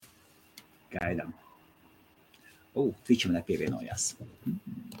Gaidām. Twitch man nepievienojās.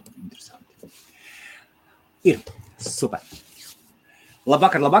 Interesanti. Ir. Super.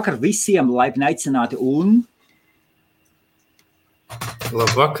 Labvakar visiem, laipni aicināti un...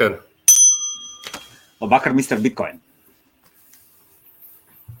 Labvakar. Labvakar, Mr. Bitcoin.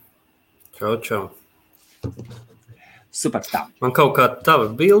 Čau. Super, tā. Man kaut kā tava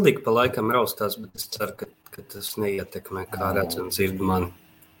bildika pa laikam raustās, bet es ceru, ka tas neietekmē, kā redz un dzird mani.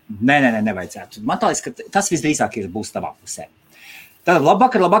 Nē, nevajadzētu. Man liekas, ka tas visdrīzāk būs tavā pusē. Tad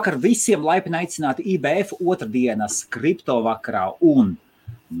labvakar visiem, laipni aicināti IBF otrdienas kriptovakarā un,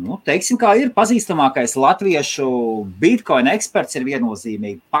 teiksim, kā ir pazīstamākais latviešu Bitcoin eksperts ir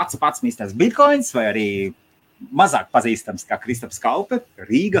viennozīmīgi pats Mr. Bitcoins vai arī mazāk pazīstams kā Kristaps Kaupe,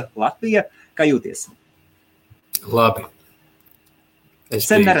 Rīga, Latvija. Kā jūties? Labi.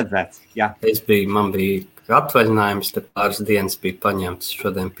 Sen neredzēts, jā. Man bija atvaļinājums, te pāris dienas bija paņemts.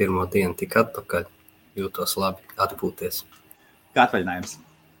 Šodien pirmo dienu tik atpakaļ. Jūtos labi atpūties. Kā atvaļinājums?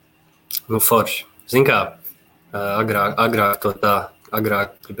 Forši. Zin kā, agrāk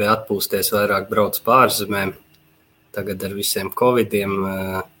gribēja atpūsties, vairāk brauc pārzemēm. Tagad ar visiem covidiem,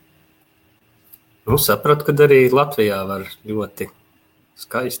 sapratu, ka arī Latvijā var ļoti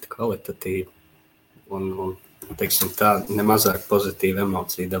skaisti, kvalitatīvi un teiksim tā, nemazāk pozitīva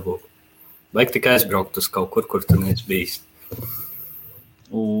emocija dabūt. Vajag tikai aizbraukt uz kaut kur tu neesi bijis.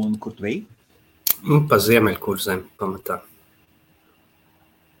 Un kur tu biji? Pa Ziemeļkurzem pamatā.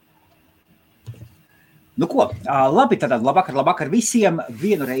 Labi, tad labvakar visiem.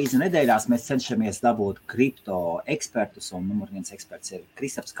 Vienu reizi nedēļās mēs cenšamies dabūt kripto ekspertus, un numur 1 eksperts ir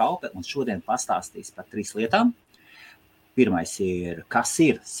Kristaps Kaupe, un šodien pastāstīs par 3 lietām. Pirmais ir, kas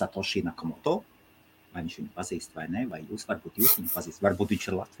ir Satoshi Nakamoto, vai viņš viņu pazīst vai ne, vai varbūt jūs viņu pazīst, varbūt viņš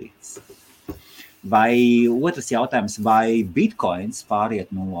ir Latvijas. Vai otrs jautājums, vai Bitcoins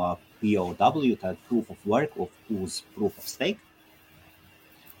pāriet no PoW, tāda Proof of Work, uz Proof of Stake?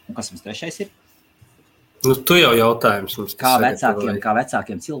 Un kas mums trešais ir? Tu jau jautājums mums. Kā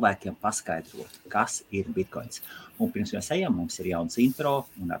vecākiem cilvēkiem paskaidrot, kas ir Bitcoins. Un pirms mēs ejam, mums ir jauns intro,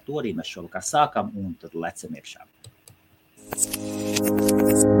 un ar to arī mēs šovakar sākam, un tad lecam iekšā.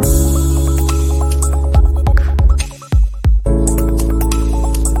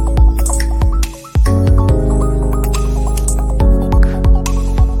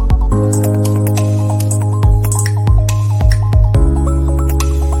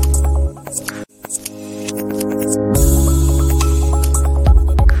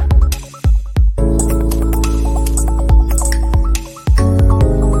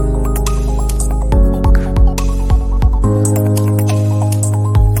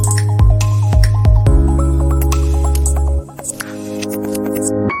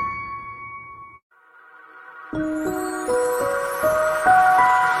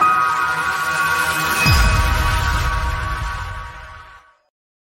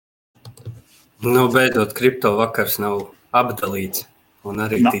 Beidzot, kripto vakars nav apdalīts un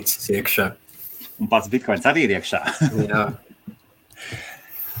arī ticis iekšā. Un pats Bitcoins arī ir iekšā. Jā.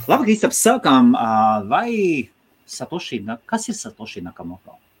 Labi, Kristaps, sākām. Vai Satoshi, kas ir Satoshi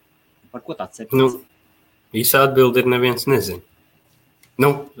Nakamoto? Par ko tāds cepts? Īsā atbilde ir neviens nezin.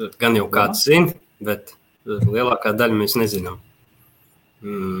 Gan jau kāds zina, bet lielākā daļa mēs nezinām.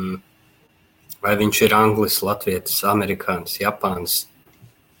 Vai viņš ir anglis, latvietis, amerikānis, japānis?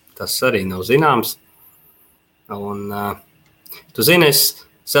 Tas arī nav zināms. Un, tu zini, es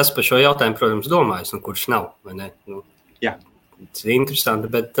esmu par šo jautājumu, protams, domājis, kurš nav, vai ne? Jā. Tas ir interesanti,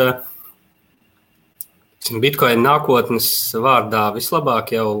 bet Bitcoin nākotnes vārdā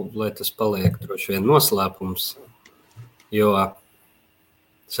vislabāk jau, lai tas paliek droši vien noslēpums, jo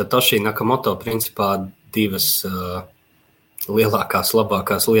Satoshi Nakamoto principā 2 lielākās,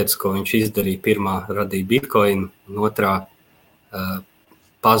 labākās lietas, ko viņš izdarīja. Pirmā radīja Bitcoin, un otrā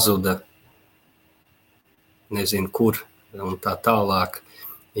pazuda, nezinu kur un tā tālāk,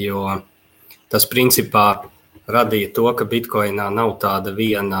 jo tas principā radīja to, ka Bitcoinā nav tāda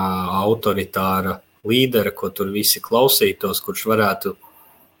viena autoritāra līdera, ko tur visi klausītos, kurš varētu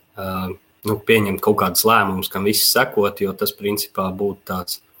pieņemt kaut kādas lēmumus, kam visi sekot, jo tas principā būtu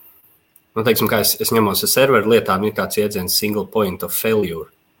tāds, teiksim, kā es ņemos ar serveru lietām, ir tāds jēdziens single point of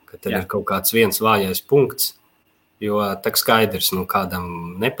failure, ka tad ir kaut kāds viens vājais punkts, jo tā skaidrs,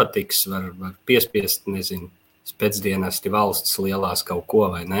 kādam nepatiks, var piespiest, nezinu, pēcdienesti valsts lielās kaut ko,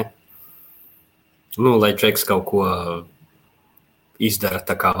 vai ne? Lai džeks kaut ko izdara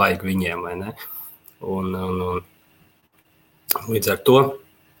tā kā vajag viņiem, vai ne? Un līdz ar to,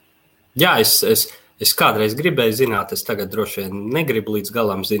 jā, es kādreiz gribēju zināt, es tagad droši vien negribu līdz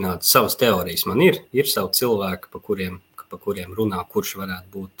galam zināt savas teorijas. Man ir savu cilvēku, pa kuriem pa kuriem runā, kurš varētu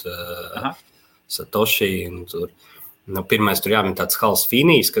būt Satoshi. Tur, pirmais tur jāmin tāds Hals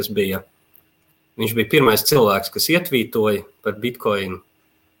Finijs, viņš bija pirmais cilvēks, kas ietvītoja par Bitcoinu.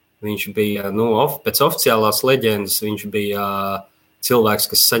 Viņš bija, pēc oficiālās leģendas, viņš bija cilvēks,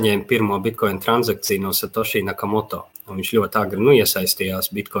 kas saņēma pirmo Bitcoin transakciju no Satoshi Nakamoto. Un viņš ļoti agri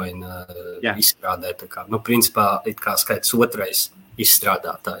iesaistījās Bitcoin izstrādē. Tā kā, principā, it kā skaits otrais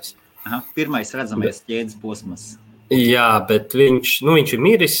izstrādātājs. Pirmais redzamais ķēdes posms. Jā, bet viņš ir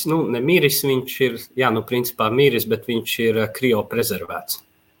miris, nemiris, viņš ir, principā miris, bet viņš ir krioprezervēts.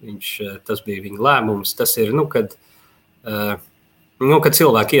 Tas bija viņa lēmums. Tas ir, kad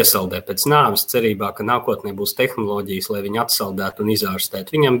cilvēki iesaldē pēc nāves cerībā, ka nākotnē būs tehnoloģijas, lai viņi atsaldētu un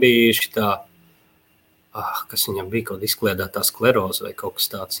izārstētu. Viņam bija šitā, kas viņam bija, kaut izkliedētā skleroze vai kaut kas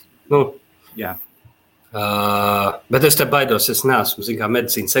tāds. Jā. Bet es te baidos, es neesmu,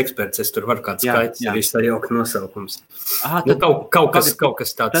 medicīnas eksperts, es tur varu kāds skaits, arī sajaukt nosaukums. Kaut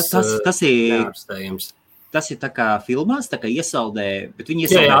kas tāds neārstējams. Tas ir tā kā filmās, tā kā iesaldē, bet viņi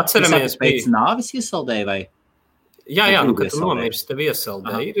iesaldē atceramies, pēc nāvis iesaldē vai? Jā, kad tu nomirsti, tev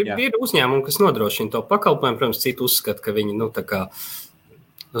iesaldē. Ir uzņēmumi, kas nodrošina to pakalpojumu, protams, citi uzskata, ka viņi,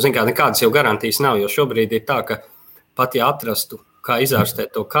 nekādas jau garantijas nav, jo šobrīd ir tā, ka pat ja atrastu, kā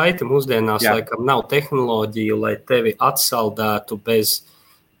izārstēt to kaiti, mūsdienās laikam nav tehnoloģija, lai tevi atsaldētu bez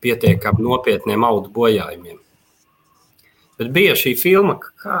pietiekami nopietniem audu bojājumiem. Bet bija šī filma,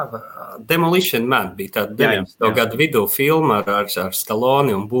 kā Demolition Man, bija tāda 90. gadu vidū filma ar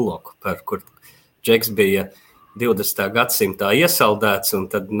Stalloni un Bullocku, kur Džeks bija 20. gadsimtā iesaldēts un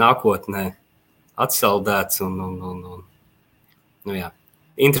tad nākotnē atsaldēts un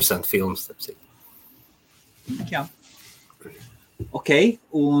interesanti filmas. Jā. Ok,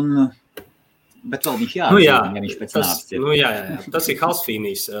 bet vēl viņš jāatzīmē, ja viņš pēc nāves ir. Jā. Tas ir Hals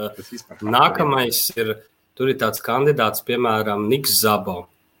Finijs. Nākamais tur ir tāds kandidāts, piemēram, Niks Szabo.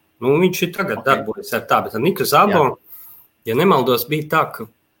 Viņš ir tagad darbojas ar tā, bet Nika Szabo, ja nemaldos, bija tā, ka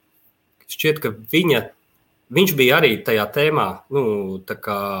šķiet, ka viņš bija arī tajā tēmā, tā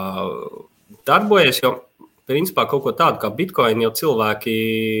kā darbojas, jo principā kaut ko tādu kā Bitcoin, jo cilvēki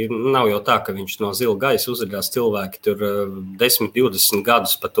nav jau tā, ka viņš no zila gaisa uzrādās cilvēki tur 10-20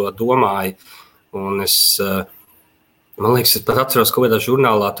 gadus par to domāja. Un man liekas, es pat atceros, kaut kādā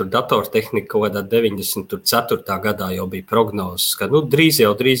žurnālā tur datortehnika kaut kādā 94. gadā jau bija prognozes, ka drīz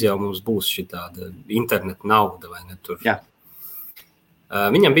jau mums būs šī tāda interneta nauda vai ne tur. Jā.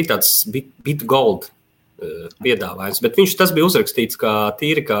 Viņam bija tāds BitGold piedāvājums, bet tas bija uzrakstīts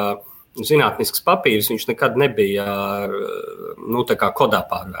tīri kā zinātnisks papīrs, viņš nekad nebija tā kā kodā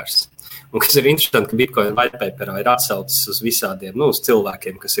pārvērsts. Un kas ir interesanti, ka Bitcoin white paperā ir atsaucis uz visādiem, uz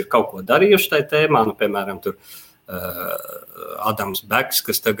cilvēkiem, kas ir kaut ko darījuši tajā tēmā, piemēram, tur Adams Beks,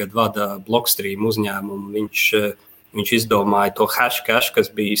 kas tagad vada Blockstream uzņēmumu, viņš izdomāja to hashcash,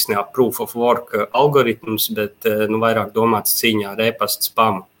 kas bija īstenībā proof of work algoritms, bet vairāk domāts cīņā ar e-pasta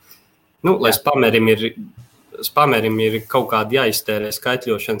spamu. Lai spamerim ir kaut kāda jāiztērē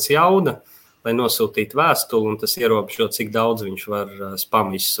skaitļošanas jauda, lai nosūtītu vēstuli, un tas ierobežo, cik daudz viņš var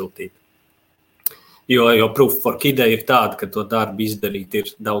spamu izsūtīt. Jo proof of work ideja ir tāda, ka to darbu izdarīt ir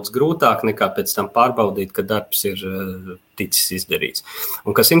daudz grūtāk nekā pēc tam pārbaudīt, ka darbs ir ticis izdarīts.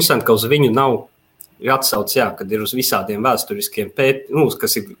 Un kas interesanti, ka uz viņu nav atsauc, kad ir uz visādiem vēsturiskiem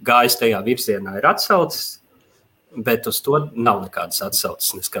kas ir gājis tajā virzienā, ir atsaucis, bet uz to nav nekādas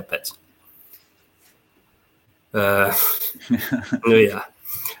atsauces, neskapēc. Jā.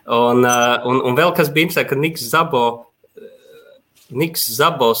 Un vēl kas bija interesanti, ka Niks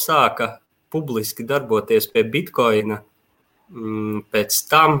Szabo sāka publiski darboties pie Bitcoina pēc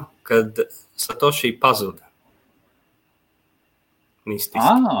tam, kad Satoshi pazuda. Mistiski.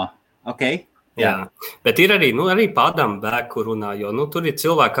 Ok. Jā. Bet ir arī pa Adamu Beku runā, jo tur ir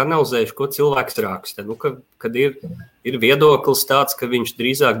cilvēki analizējuši, ko cilvēks raksta. Kad ir viedoklis tāds, ka viņš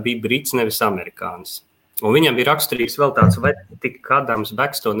drīzāk bija brits, nevis amerikānis. Un viņam bija raksturīgs vēl tāds, vai tik Adams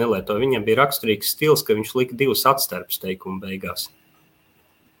Beks to nelieto, viņam bija raksturīgs stils, ka viņš lika 2 atstarpus teikumu beigās.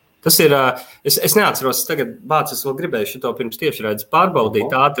 Tas ir, es neatceros, tagad bācis vēl gribēju šito pirms tiešraidzi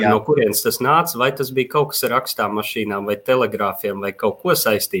pārbaudīt ātri, no kurienes tas nāca, vai tas bija kaut kas ar rakstām mašīnām vai telegrāfiem vai kaut ko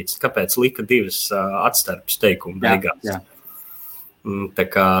saistīts, kāpēc lika 2 atstarpus teikumu beigās. Jā. Tā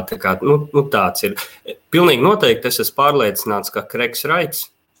kā tāds ir. Pilnīgi noteikti es esmu pārliecināts, ka Craigs Wrights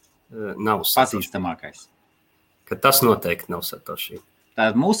nav pazīstamākais. Ka tas noteikti nav Satoshi.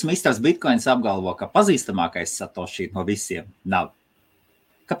 Tātad mūsu misters Bitcoins apgalvo, ka pazīstamākais Satoshi no visiem nav.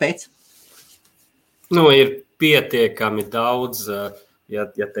 Kāpēc? Ir pietiekami daudz,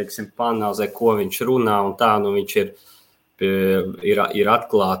 ja teiksim, panāzē, ko viņš runā un tā, viņš ir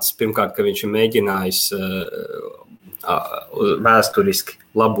atklāts. Pirmkārt, ka viņš ir mēģinājis vēsturiski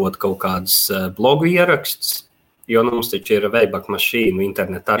labot kaut kādus blogu ierakstus, jo mums taču ir Wayback Machine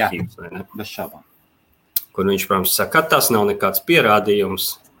interneta arhīvs, vai ne? Bez šaubām. Kur viņš, protams, saka, ka tas nav nekāds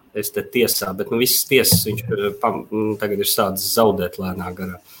pierādījums, es te tiesā, bet visas tiesas viņš tagad ir sācis zaudēt lēnā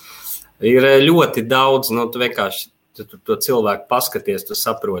garā. Ir ļoti daudz, tu vienkārši to cilvēku paskaties, tu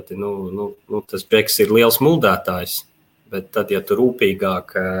saproti, tas Beks ir liels muldētājs, bet tad, ja tu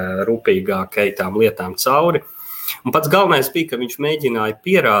rūpīgāk ej tām lietām cauri. Un pats galvenais bija, ka viņš mēģināja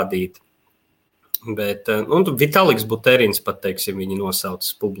pierādīt, bet Vitaliks Buterins pat, teiksim, viņi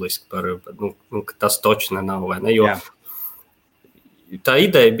nosaucas publiski par, ka tas točna nav, vai ne? Jo tā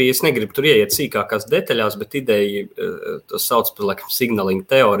ideja bija, es negribu tur ieiet sīkākās detaļās, bet ideja, to sauc par, laikam, signaling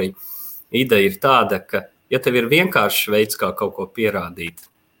teoriju. Ideja ir tāda, ka ja tev ir vienkāršs veids, kā kaut ko pierādīt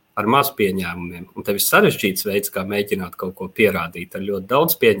ar maz pieņēmumiem, un tev ir sarežģīts veids, kā mēģināt kaut ko pierādīt ar ļoti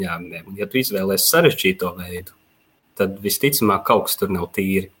daudz pieņēmumiem, un ja tu izvēlēsi sarežģīto veidu, tad visticamāk kaut kas tur nav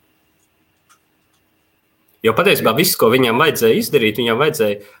tīri. Jo patiesībā viss, ko viņam vajadzēja izdarīt, viņam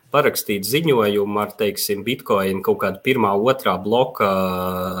vajadzēja parakstīt ziņojumu ar, teiksim, Bitcoin kaut kādu 1. 2. bloka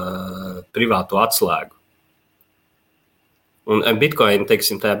privāto atslēgu. Un Bitcoin,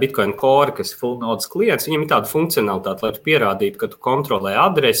 teiksim, tajā Bitcoin core, kas ir full nodes klients, viņam ir tāda funkcionalitāte, lai tu pierādītu, ka tu kontrolē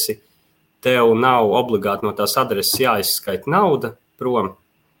adresi, tev nav obligāti no tās adreses jāizskaita nauda prom.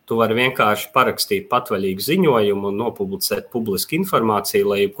 Tu vari vienkārši parakstīt patvaļīgu ziņojumu un nopublicēt publisku informāciju,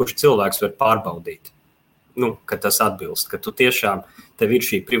 lai kurš cilvēks var pārbaudīt, ka tas atbilst, ka tu tiešām, tev ir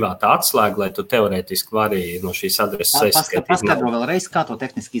šī privātā atslēga, lai tu teorētiski vari no šīs adreses aizskaitīt. Paskatro vēlreiz, kā to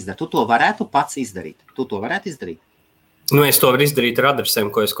tehniski izdarīt. Tu to varētu pats izdarīt. Tu to varētu izdarīt? Es to varu izdarīt ar adresēm,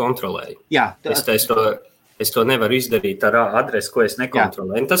 ko es kontrolēju. Jā. Es to nevaru izdarīt ar adresi, ko es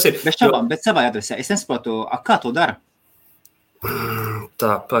nekontrolēju. Tas ir, bez šaubām, bet savai adresē. Es nesaprotu, kā to dara?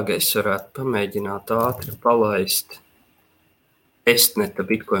 Tā, es varētu pamēģināt ātri palaist testneta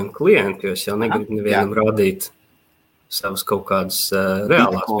Bitcoin klientu, jo es jau negribu nevienam rādīt savus kaut kādas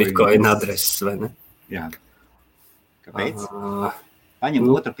reālās Bitcoin adreses, vai ne? Jā. Kāpēc? Paņem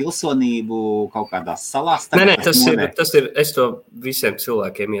otru pilsonību kaut kādās salās. Nē, tas ir, es to visiem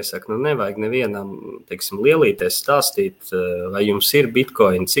cilvēkiem iesaku. Nevajag nevienam, teiksim, lielīties stāstīt, vai jums ir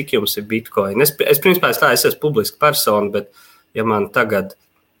Bitcoin, cik jums ir Bitcoin. Es principā, es esmu publiska persona, bet ja man tagad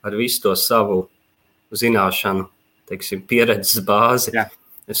ar visu to savu zināšanu, teiksim, pieredzes bāzi,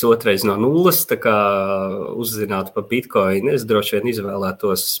 es otrais no nulles, tā kā uzzinātu par Bitcoin, es droši vien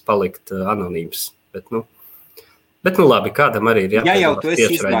izvēlētos palikt anonīms, Bet labi, kādam arī ir jāpiedalās. Ja jau tu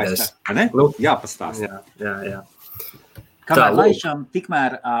esi izgājis, ne? Jāpastāst. Jā. Kamēr laišam,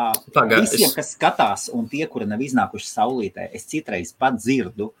 tikmēr visiem, kas skatās un tie, kuri nav iznākuši saulītē, es citreiz pat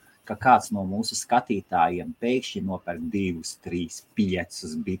dzirdu, ka kāds no mūsu skatītājiem pēkšņi nopērk 2, 3,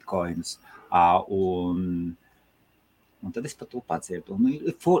 5 bitcoinus. Un tad es par to padzirdu.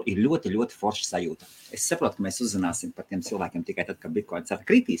 Ir ļoti, ļoti forša sajūta. Es saprotu, ka mēs uzzināsim par tiem cilvēkiem tikai tad, kad Bitcoin cena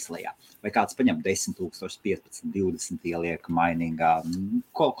kritīs lejā. Vai kāds paņem 10 000, 15, 20 ieliek mainingā.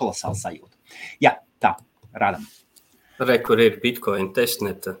 Kolosāla sajūta. Jā, tā, rādam. Kur ir Bitcoin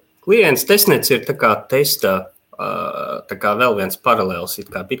testneta klients. Testnets ir tā kā testa, tā kā vēl viens paralēls, it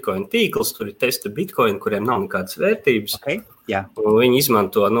kā Bitcoin tīkls, tur ir testa Bitcoin, kuriem nav nekādas vērtības. Okay, jā. Viņi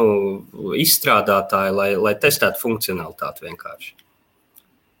izmanto izstrādātāju, lai testētu funkcionalitāti vienkārši.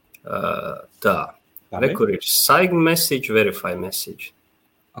 Tā. Kur ir sign message, verify message.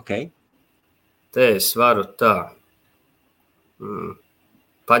 Okay. Te es varu tā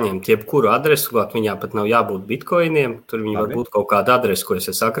paņemt jebkuru adresu, klāt viņā pat nav jābūt bitcoiniem, tur viņi var būt kaut kāda adrese, ko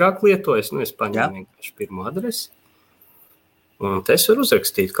es agrāk lietoju, es paņēmu vienkārši pirmo adresi, un te es varu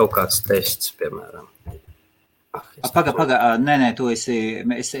uzrakstīt kaut kāds tests, piemēram. Nē,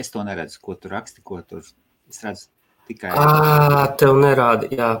 es to neredzu, ko tu raksti, es redzu tikai... Tev nerāda,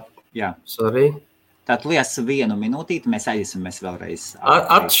 jā. Sorry. Tātad lies 1 minūtīti, mēs vēlreiz...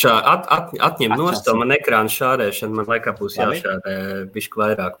 Atņem nost, man ekrāna šārēšana, man laikā būs jāšārē bišķi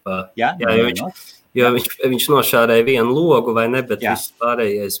vairāk jo viņš nošārēja vienu logu vai ne, bet viss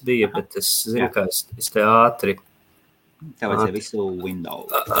pārējais bija, bet es zinu, ka es te ātri... Tev vajadzēja visu window.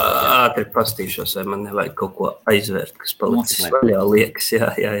 Ātri pastīšos, vai man nevajag kaut ko aizvērt, kas palicis vaļā liekas,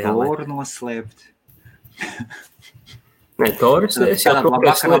 jā. Toru noslēpt. Nē, Toris, es jau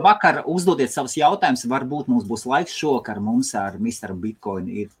labvakar uzdodiet savus jautājumus, varbūt mums būs laiks šokar, mums ar Mr. Bitcoin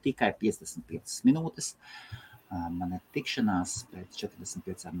ir tikai 55 minūtes. Man ir tikšanās pēc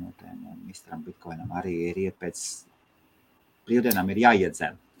 45 minūtēm, un Mr. Bitcoinam arī ir pēc brīvdienām ir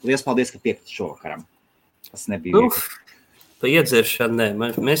jāiedzen. Liels paldies, ka piekrit šovakaram. Tas nebija viegli. Pa iedzeršanu, nē,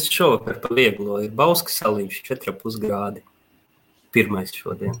 mēs šovakar pa vieglo ir Bauska salīši 4,5 grādi. Pirmais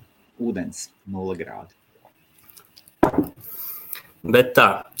šodien. Ūdens 0 grādi. Bet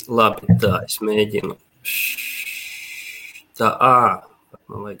tā, labi, tā, es mēģinu. Tā,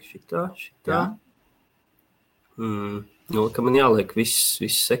 man vajag šitā. Jā. Nu, ka man jāliek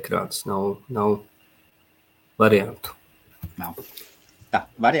viss ekrāns, nav variantu. Nav. Tā,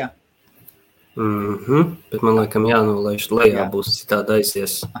 var jā? Bet man laikam jānolaiž lejā, būs citādi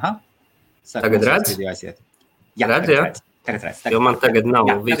aizies. Aha. Tagad redz? Jā, redz, jā? Tagad redz. Jo man tagad nav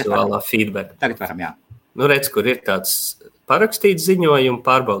vizuālā feedback. Tagad varam, jā. Nu, redz, kur ir tāds parakstīts ziņojumu,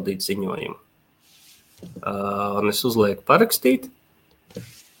 pārbaudīt ziņojumu. Un es uzlieku parakstīt.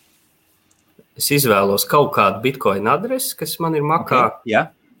 Es izvēlos kaut kādu Bitcoin adresi, kas man ir makā,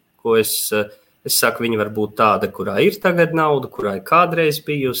 ko es saku, viņa var būt tāda, kurā ir tagad nauda, kurā ir kādreiz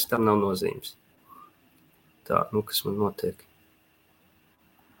bijusi, tam nav nozīmes. Tā, nu, kas man notiek?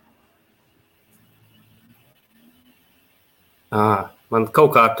 Man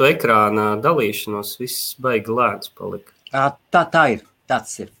kaut kā to ekrāna dalīšanos viss baigi lēns palika. Tā ir,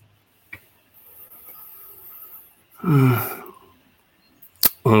 tāds ir.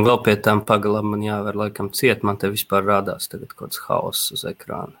 Un vēl pie tām pagalām man jāvar laikam ciet, man te vispār rādās tagad kaut kāds haoss uz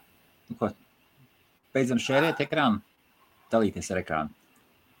ekrāna. Nu, ko? Beidzam šērēt ekrānu? Dalīties ar ekrānu.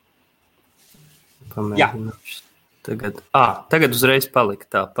 Pamēģināšu. Tagad uzreiz palika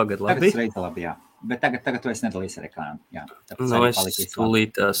tā, pagad labi. Tagad uzreiz labi, jā. Bet tagad tu esi nedalījis ar ekrānu. Jā. Nu, es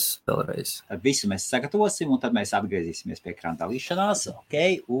tūlītās vēlreiz. Tad visu mēs sagatavosim, un tad mēs atgriezīsimies pie ekrāna dalīšanās.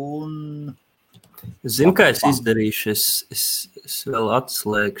 Un... Zinu, kā es izdarīšu. Es vēl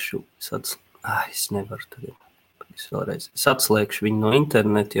atslēgšu. Es nevaru tagad. Es atslēgšu viņu no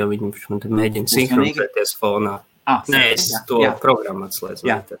interneta, jo viņi man te mēģina sinhronizēties fonā. Nē, es to programmu atslēdzu.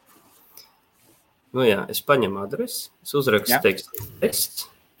 Nu jā, es paņemu adresi, es uzrakstu tekstu tests,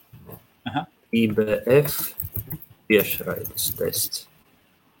 IBF tiešraides tests.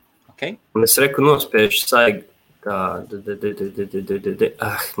 Un es nospiežu saigi tādu,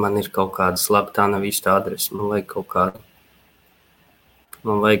 man ir kaut kādas, labi, tā nav īsta adrese, man vajag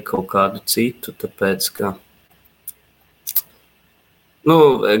kaut kādu citu, tāpēc, ka,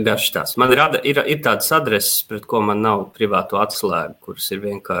 garš tās. Man ir tādas adreses, pret ko man nav privāto atslēgu, kuras ir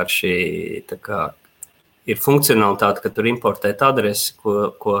vienkārši, tā kā, ir funkcionalitāte, ka tur importēt adresi,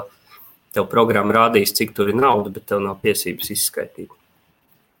 ko tev programma rādīs, cik tur ir nauda, bet tev nav tiesības izskaitīt.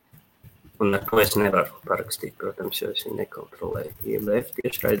 Un ar to es nevaru parakstīt, protams, jo es viņu nekontrolēju. IBF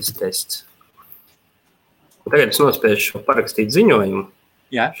tiešraides tests. Un tagad es nospiežu šo parakstīt ziņojumu.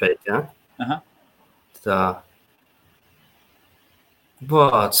 Šeit, jā? Tā.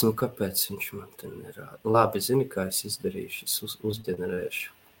 Vāc, kāpēc viņš man te nerāda? Labi, zini, kā es izdarīšu, es uzģenerēšu.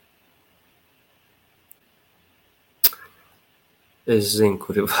 Es zinu,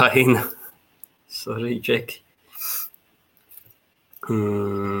 kur ir vaina. Sorry, Džeki.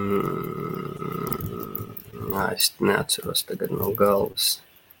 Es neatceros tagad no galvas.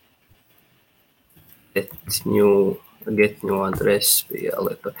 Getņu adreses bija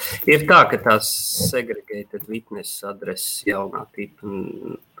jālieto. Ir tā, ka tās segregated witness adreses jaunā tipa,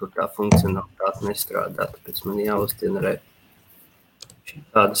 tur tā funkcionalitāte nestrādā, tāpēc man jāuzģenerē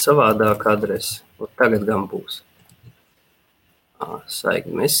tāda savādāka adrese. Un tagad gan būs.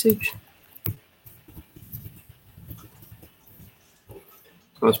 Saigi message.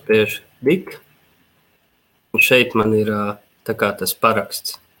 Nospiežu dik. Un šeit man ir tā kā tas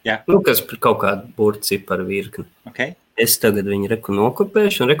paraksts. Kas kaut kāda burtciparu virkni. Es tagad viņu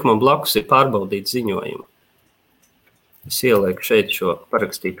nokopēšu, un man blakus ir pārbaudīt ziņojumu. Es ielieku šeit šo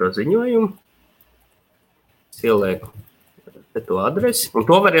parakstīto ziņojumu. Es ielieku to adresi, un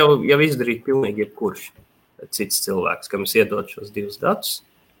to var jau izdarīt pilnīgi jebkurš cits cilvēks, kam es iedod šos divus datus.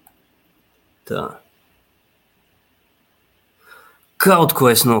 Tā. Kaut ko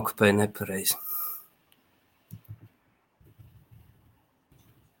es nokopēju nepareizi.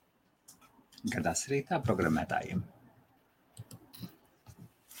 Gadās arī tā programmētājiem.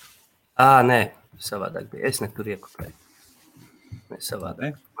 Nē, savādāk bija. Es nekur iekopēju. Nē,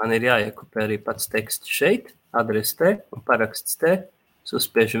 savādāk. Man ir jāiekopē arī pats teksts šeit, adrese te un paraksts te. Es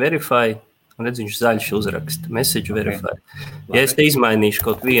uzspiežu verify, un redz, viņš zaļš uzraksta. Message verify. Ja es te izmainīšu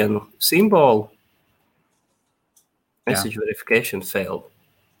kaut vienu simbolu, message verification failed.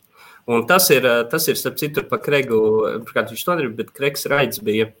 Un tas ir starp citu pa Kregu, kā viņš to nedarīja, bet Kregs Raids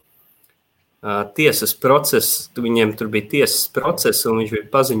bija tiesas process, viņiem tur bija tiesas process, un viņš bija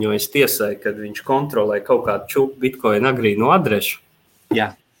paziņojis tiesai, kad viņš kontrolē kaut kādu čupu Bitcoin agrīnu adrešu.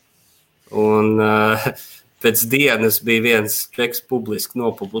 Jā. Un pēc dienas bija viens čeks publiski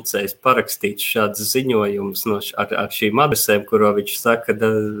nopublicējis parakstīts šādas ziņojumus ar šīm adresēm, kuro viņš saka,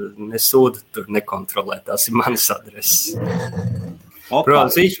 ka nesūda tur nekontrolē, tās ir manas adreses.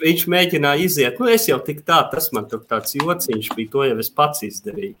 Protams, viņš mēģināja iziet, es jau tik tā, tas man tur tāds jociņš bija, to jau es pats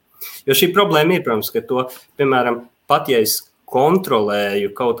izdarīju. Jo šī problēma ir, protams, ka to, piemēram, pat ja es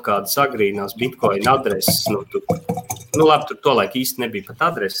kontrolēju kaut kādas agrīnās bitcoin adreses, labi, tur tolaik īsti nebija pat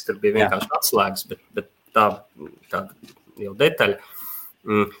adreses, tur bija vienkārši atslēgas, bet tā jau detaļa.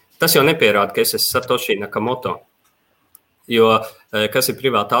 Tas jau nepierāda, ka es esmu Satoshi Nakamoto. Jo, kas ir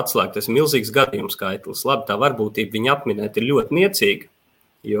privāta atslēga, tas ir milzīgs gadījums skaitlis. Labi, tā varbūtība viņa atminēt ir ļoti niecīga,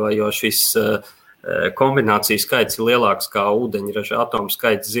 jo šis kombinācijas skaits ir lielāks kā ūdeņraža atomu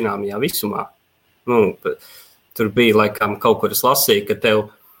skaits zināmajā visumā. Tur bija, laikam, kaut kur es lasīju, ka tev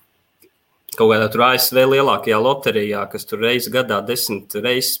kaut kādā tur ASV lielākajā loterijā, kas tur reizi gadā 10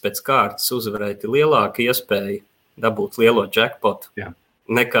 reizes pēc kārtas uzvarēt, ir lielāka iespēja dabūt lielo jackpotu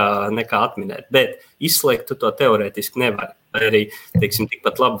nekā atminēt. Bet izslēgt tu to teorētiski nevar. Vai arī, teiksim,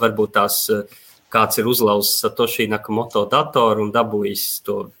 tikpat labi varbūt tās kāds ir uzlauzis Satoshi Nakamoto datoru un dabūjis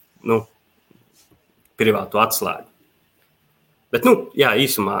to, privātu atslēgu. Bet,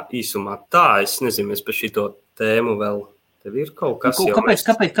 īsumā tā, es nezinu, es par šito tēmu vēl, tev ir kaut kas jau...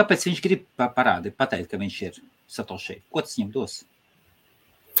 Kāpēc viņš grib pateikt, ka viņš ir Satoshi? Ko tas viņam dos?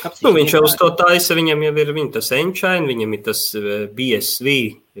 Viņš jau uz to taisa, viņam jau ir tas Enchain, viņam ir tas BSV,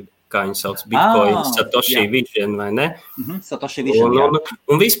 kā viņi sauc, Bitcoin, Satoshi Vision, vai ne? Satoshi Vision, jā.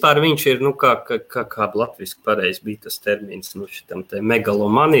 Un vispār viņš ir, kā latviski pareizi bija tas termins, šitam te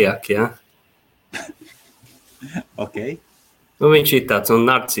megalomaniak, jā? Ok. Viņš ir tāds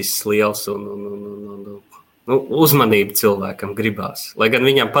narciss liels un uzmanību cilvēkam gribās. Lai gan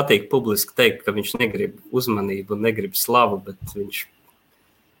viņam patīk publiski teikt, ka viņš negrib uzmanību un negrib slavu, bet viņš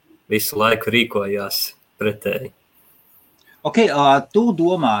visu laiku rīkojās pretēji. Ok, tu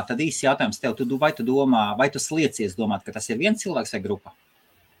domā, tad īsts jautājums tev, vai tu sliecies domāt, ka tas ir viens cilvēks vai grupa?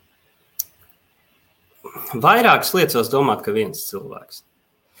 Vairāk sliecos domāt, ka viens cilvēks.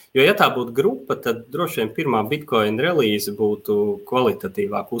 Jo, ja tā būtu grupa, tad droši vien pirmā Bitcoin relīze būtu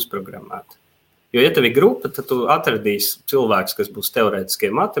kvalitatīvāk uzprogrammēta. Jo, ja tev ir grupa, tad tu atradīsi cilvēks, kas būs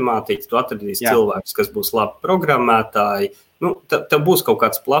teorētiskie matemātiķi, tu atradīsi cilvēks, kas būs labi programmētāji. Tev būs kaut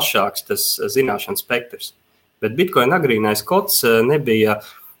kāds plašāks tas zināšanas spektrs. Bet Bitcoin agrīnais kods nebija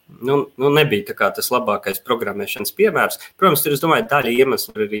tā kā tas labākais programmēšanas piemērs. Protams, tur, es domāju, daļa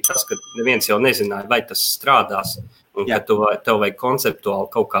iemesla ir arī tas, ka neviens jau nezināja, vai tas strādās. Un ka tev vajag konceptuāli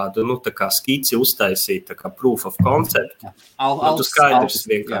kaut kādu, tā kā skici uztaisīt, tā kā proof of concept. Tu skaidrs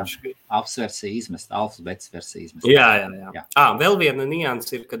vienkārši. Alfas versija izmest, alfas betas versija izmest. Jā. Vēl viena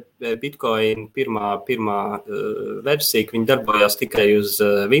nianses ir, ka Bitcoin pirmā versija, viņi darbojās tikai uz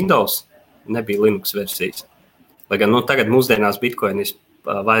Windows, nebija Linux versijas. Lai gan, tagad mūsdienās Bitcoin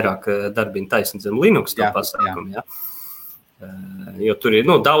vairāk darbina taisni zem Linux to pasākumu, jā. Jo tur ir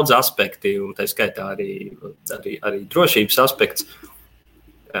daudz aspekti, un tā skaitā arī drošības aspekts.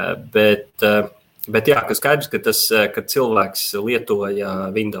 Bet jā, ka skaidrs, ka cilvēks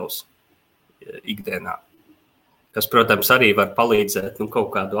lietoja Windows ikdienā. Kas, protams, arī var palīdzēt kaut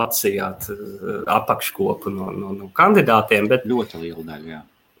kādu atsijāt apakškopu no kandidātiem. Bet, ļoti liela daļa, jā.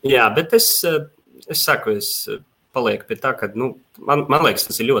 Jā, bet es saku, es palieku pie tā, ka man liekas,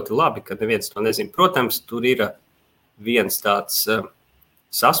 tas ir ļoti labi, ka neviens to nezina. Protams, tur ir viens tāds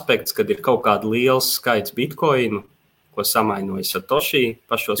aspekts, kad ir kaut kāda liels skaits bitcoinu, ko samainoja Satoshi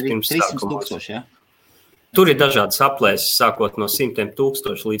pašos pirms sākumos. 300 000, jā? Tur ir dažādas aplēses, sākot no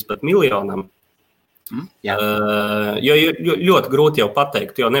 100,000 līdz pat miljonam. Jo ļoti grūti jau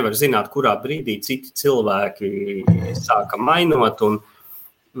pateikt, jo nevar zināt, kurā brīdī citi cilvēki sāka mainot,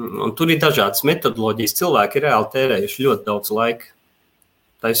 un tur ir dažādas metodoloģijas. Cilvēki ir reāli tērējuši ļoti daudz laika,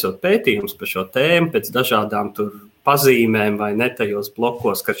 taisot pētījumus par šo tēmu, pēc dažādām tur pazīmēm vai ne tajos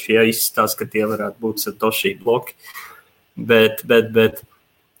blokos, ka šie izstāsta, ka tie varētu būt Satoshi bloki. Bet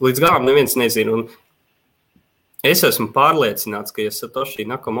līdz galam neviens nezina. Un es esmu pārliecināts, ka ja Satoshi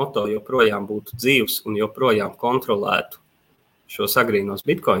Nakamoto joprojām būtu dzīvs un joprojām kontrolētu šos agrīnos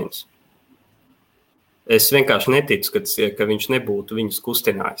bitcoinus, es vienkārši neticu, ka viņš nebūtu viņus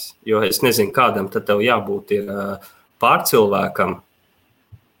kustinājis. Jo es nezinu, kādam tad tev jābūt ir pārcilvēkam,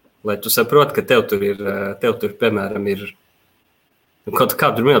 lai tu saproti, ka tev tur, piemēram, ir kaut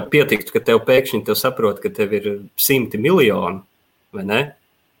kādu minūti pietiktu, ka tev pēkšņi saprot, ka tev ir 100 miljoni, vai ne?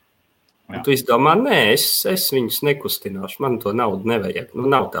 Un tu izdomā, nē, es viņus nekustināšu, man to naudu nevajag.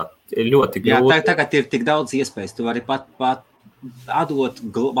 Nav tā, ir ļoti grūti. Jā, tagad ir tik daudz iespējas, tu vari pat atdot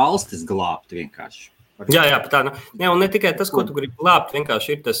valstis glābt vienkārši. Jā, tā nav. Jā, un ne tikai tas, ko tu gribi glābt,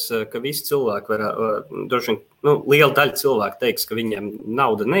 vienkārši ir tas, ka visi cilvēki droši vien, liela daļa cilvēku teiks, ka viņiem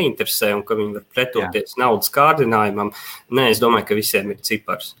nauda neinteresē un ka viņi var pretoties naudas kārdinājumam. Nē, es domāju, ka visiem ir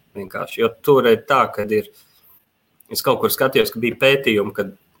cipars vienkārši, jo tur ir tā, kad ir Es kaut kur skatījos, ka bija pētījumi,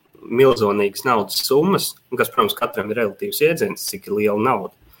 kad milzonīgas naudas summas, kas, protams, katram ir relatīvs iedziens, cik ir liela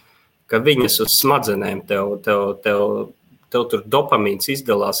nauda, ka viņas uz smadzenēm tev tur dopamīns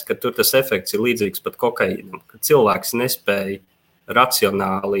izdalās, ka tur tas efekts ir līdzīgs pat kokaīnam, ka cilvēks nespēja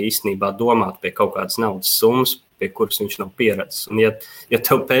racionāli īstenībā domāt pie kaut kādas naudas summas, pie kuras viņš nav pieredzis. Un ja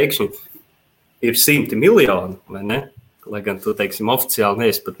tev pēkšņi ir 100 miljoni, vai ne, lai gan tu, teiksim, oficiāli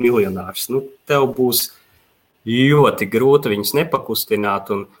neesi pat miljonārs, tev būs ļoti grūti viņus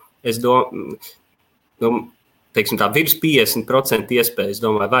nepakustināt, un es domāju, teiksim tā, virs 50% iespējas,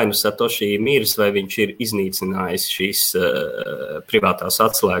 domāju, vai nu Satoshi ir miris, vai viņš ir iznīcinājis šīs privātās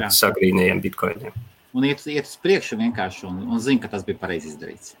atslēgas agrīnajiem bitkoiniem. Un iet uz priekšu vienkārši un zina, ka tas bija pareizi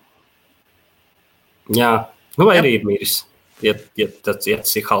izdarīts. Jā, vai arī ir miris, ja tas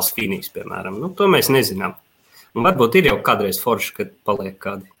ir Hals Fīnijs, piemēram. To mēs nezinām. Un varbūt ir jau kādreiz forši, kad paliek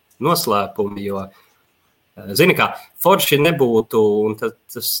kādi noslēpumi, jo zini kā, forši nebūtu, un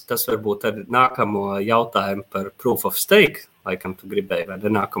tas varbūt ar nākamo jautājumu par proof of stake, laikam tu gribēji, vai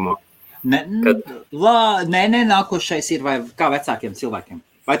ne nākamo? Nē, nākošais ir vai kā vecākiem cilvēkiem.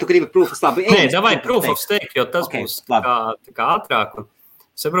 Vai tu gribi proof of stake? Nē, vai proof of stake, jo tas būs kā ātrāk. Un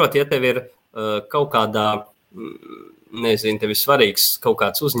saprot, ja tev ir kaut kādā, nezinu, tev ir svarīgs kaut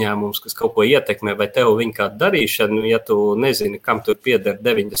kāds uzņēmums, kas kaut ko ietekmē, vai tev viņa kāda darīšana, ja tu nezini, kam tur pieder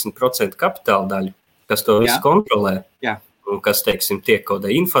 90% kapitāla daļu, kas to visu kontrolē, un kas, teiksim, tiek kaut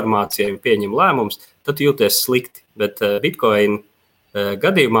kāda informācija un pieņem lēmums, tad jūties slikti. Bet Bitcoin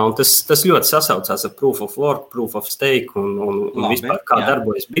gadījumā, un tas ļoti sasaucās ar proof of work, proof of stake un vispār kā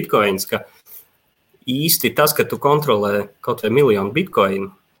darbojas Bitcoins, ka īsti tas, ka tu kontrolē kaut vai miljonu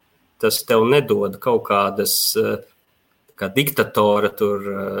Bitcoinu, tas tev nedod kaut kādas kā diktatora tur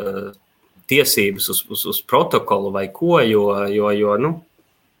tiesības uz protokolu vai ko, jo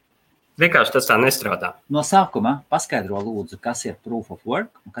vienkārši tas tā nestrādā. No sākuma paskaidro lūdzu, kas ir proof of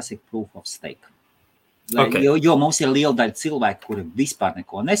work un kas ir proof of stake. Okay. Jo mums ir liela daļa cilvēku, kuri vispār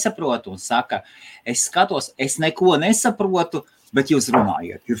neko nesaprot un saka, es skatos, es neko nesaprotu, bet jūs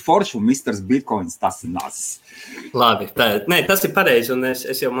runājiet. Ir forši un Mr. Bitcoins, tas ir nazis. Labi, tas ir pareizi, un es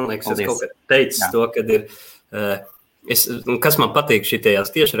jau, man liekas, es kaut kā teicis to, kad ir, kas man patīk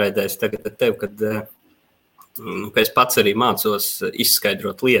šitajās tiešraidēs tagad ar tevi, kad es pats arī mācos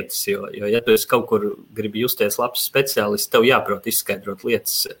izskaidrot lietas, jo ja tu esi kaut kur gribi justies labs speciālists, tev jāprot izskaidrot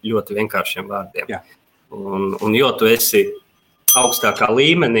lietas ļoti vienkāršiem vārdiem. Jā. Un jo tu esi augstākā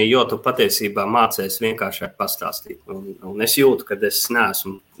līmenī, jo tu patiesībā mācies vienkāršāk pastāstīt. Un es jūtu, ka es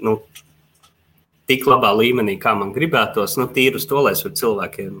neesmu tik labā līmenī, kā man gribētos, tīri uz to, lai es varu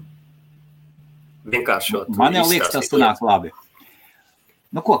cilvēkiem vienkāršot. Man jau liekas, tas nāk labi.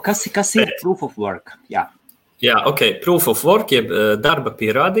 Kas ir proof of work? Jā, proof of work, jeb darba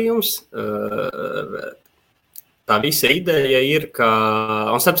pierādījums. Tā visa ideja ir, ka,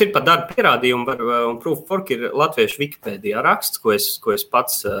 un starp citu par darba pierādījumu, un proof of work ir latviešu Wikipēdijā raksts, ko es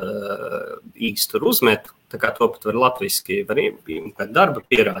pats īsti tur uzmetu, tā kā to pat var latviski, kā darba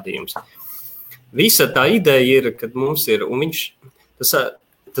pierādījums. Visa tā ideja ir, kad mums ir, un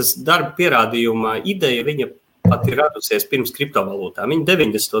tas darba pierādījuma ideja, viņa pat ir radusies pirms kriptovalūtām. Viņi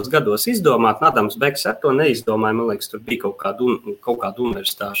 90. gados izdomāt, Adams Beks ar to neizdomāja, man liekas, tur bija kaut kāda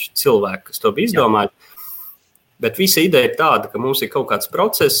universitāšu cilvēki, kas to bija izdomājuši. Bet visa ideja ir tāda, ka mums ir kaut kāds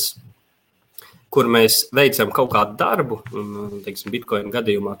process, kur mēs veicam kaut kādu darbu, un, teiksim, Bitcoin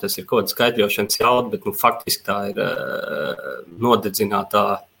gadījumā tas ir kaut kāda skaitļošanas jauda, bet, faktiski tā ir nodedzinātā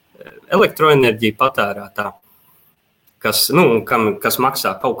elektroenerģija patērētā, kas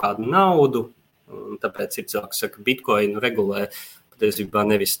maksā kaut kādu naudu, un tāpēc ir cilvēks saka, Bitcoinu regulē, patiesībā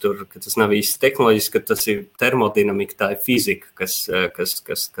nevis tur, ka tas nav īsti tehnoloģiski, ka tas ir termodinamika, tā ir fizika,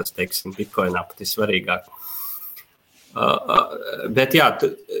 kas teiksim, Bitcoinā pat ir svarīgāk. Bet jā,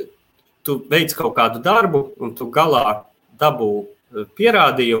 tu veic kaut kādu darbu, un tu galā dabū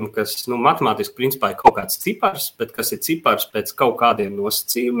pierādījumu, kas matemātiski principā ir kaut kāds cipars, bet kas ir cipars pēc kaut kādiem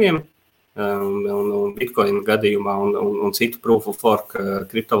nosacījumiem, un Bitcoin gadījumā un citu proof of work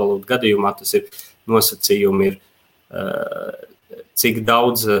kriptovalūtu gadījumā tas ir nosacījumi ir cik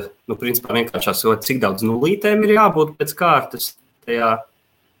daudz, principā vienkāršās, cik daudz nulītēm ir jābūt pēc kārtas tajā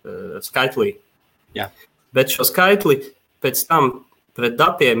skaitlī. Jā. Bet šo skaitli pēc tam pret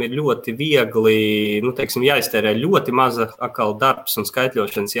datiem ir ļoti viegli, jāiztērē ļoti maza atkal darbs un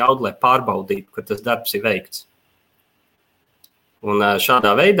skaitļošanas jauda, lai pārbaudītu, ka tas darbs ir veikts. Un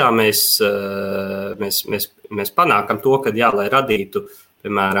šādā veidā mēs panākam to, ka lai radītu,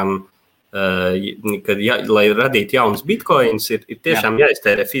 piemēram, lai radītu jaunas bitcoins, ir tiešām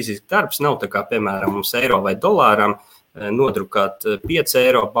jāiztērē fiziski darbs, nav tā kā, piemēram, mums eiro vai dolāram, nodrukāt 5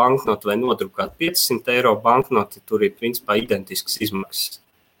 eiro banknoti vai nodrukāt 500 eiro banknoti, tur ir principā identisks izmaksas.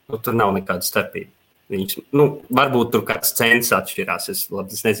 Tur nav nekāda starpība. Viņš, varbūt tur kāds cents atšķirās,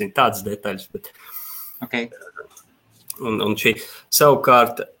 es nezinu tādas detaļas, bet... Okay. Un šī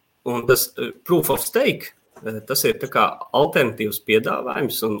savukārt, un tas proof of stake, tas ir tā kā alternatīvs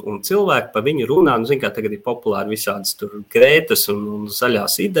piedāvājums, un cilvēki pa viņu runā, zin kā tagad ir populāri visādas tur grētas un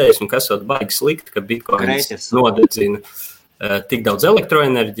zaļās idejas, un kas vēl baigi slikti, ka bitcoins nodedzina tik daudz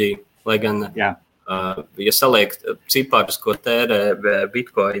elektroenerģiju, lai gan, ja saliek ciparus, ko tērē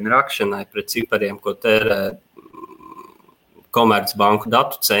bitcoin rakšanai pret cipariem, ko tērē komercbanku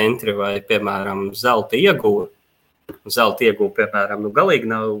datu centri vai, piemēram, zelta ieguve, piemēram, galīgi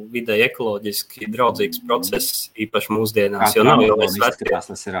nav vidēji ekoloģiski draudzīgs process, īpaši mūsdienās, jo nav jau tas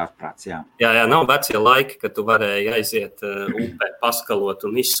ir ārprāts, jā. Jā, nav vecie laiki, kad tu varēji aiziet upē, paskalot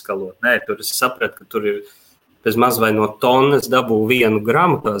un izskalot. Nē, tur es sapratu, ka tur ir bez maz vai no tonnas dabū 1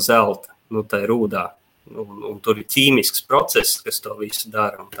 gramu tā zelta, tai rūdā. Un tur ir ķīmisks process, kas to visu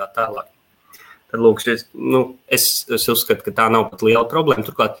dara un tā tālāk. Tad, lūk, es uzskatu, ka tā nav pat liela problēma.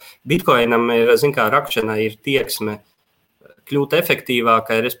 Turklāt, bitcoinam ir, rakšanai ir tieksme kļūt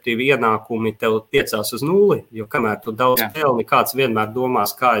efektīvākai, respektīvi ienākumi tev tiecās uz nulli, jo kamēr tu daudz pelni, kāds vienmēr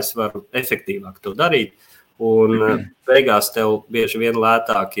domās, kā es varu efektīvāk to darīt. Un beigās tev bieži vien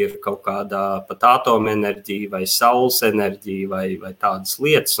lētāk ir kaut kādā pat atomenerģija vai saules enerģija vai tādas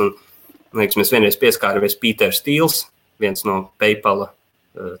lietas. Un, mēs vienreiz pieskāramies Pīters Stīls, viens no PayPala,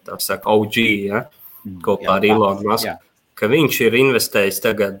 tā saka, OG, kopā ar Elonu Musku, ka viņš ir investējis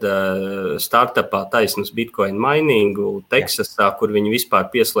tagad startupā taisnus Bitcoin miningu Teksasā, kur viņi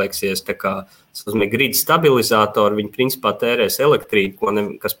vispār pieslēgsies tā kā grid stabilizātori, viņi principā tērēs elektrību,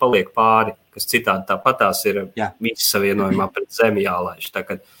 kas paliek pāri, kas citādi tāpatās ir visi savienojumā pret zemi jālaiž. Tā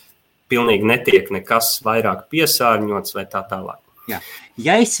kā pilnīgi netiek nekas vairāk piesārņots vai tā tālāk. Jā.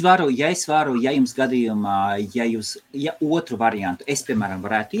 Ja jums gadījumā, ja otru variantu es, piemēram,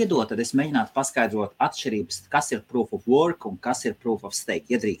 varētu iedot, tad es mēģinātu paskaidrot atšķirības, kas ir proof of work un kas ir proof of stake.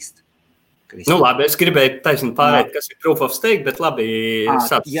 Iedrīkst. Labi, es gribēju taisni pārēt, kas ir proof of stake, bet labi,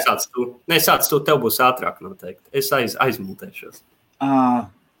 sāc tu, tev būs ātrāk noteikti. Es aizmūtēšos.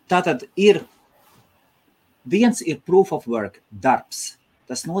 Tātad viens ir proof of work darbs.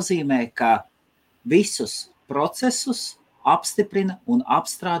 Tas nozīmē, ka visus procesus apstiprina un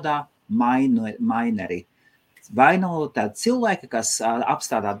apstrādā maineri. Vai no tāda cilvēka, kas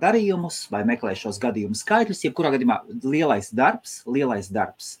apstrādā darījumus vai meklē šos gadījumu skaitļus, jebkurā gadījumā lielais darbs,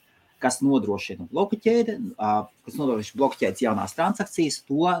 kas nodrošina bloku ķēdes jaunās transakcijas,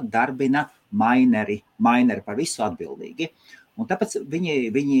 to darbina maineri par visu atbildīgi. Un tāpēc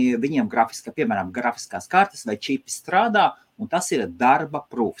viņiem grafiskās kartes vai čipi strādā, un tas ir darba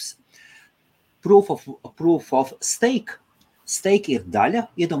proofs. Proof of stake. Stake ir daļa,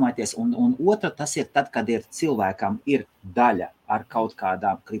 iedomājieties, un otra tas ir tad, kad cilvēkam ir daļa ar kaut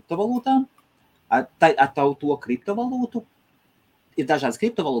kādām kriptovalūtām, ar to kriptovalūtu. Ir dažādas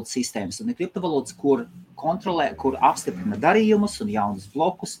kriptovalūtas sistēmas, un ir kriptovalūtas, kur kontrolē, kur apstiprina darījumus un jaunus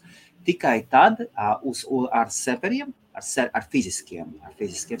blokus tikai tad ar serveriem, ar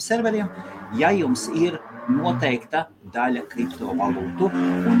fiziskiem serveriem, ja jums ir noteikta daļa kriptovalūtu,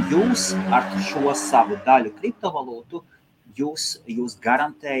 un jūs ar šo savu daļu kriptovalūtu jūs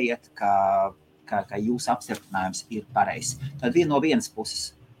garantējat, ka jūsu apstiprinājums ir pareizs. Tad no vienas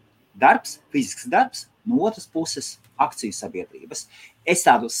puses darbs, fizisks darbs, no otras puses akciju sabiedrības. Es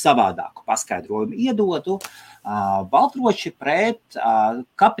tādu savādāku paskaidrojumu iedotu. Baltroči pret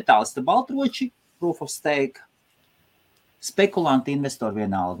kapitālista baltroči, proof of stake, spekulanti, investori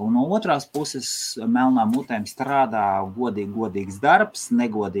vienalga. Un no otrās puses melnām mutēm strādā godīgs darbs,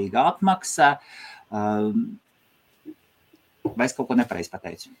 negodīga apmaksa. Vai es kaut ko nepareizi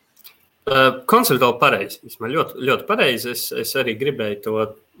pateicu? Konceptuāli pareizi. Ļoti, ļoti pareizi. Es arī gribēju to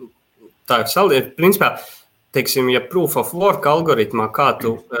tā saliet. Principā, teiksim, ja proof of work algoritmā, kā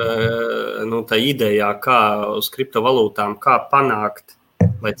tu, tā idejā, kā uz kriptovalūtām, kā panākt,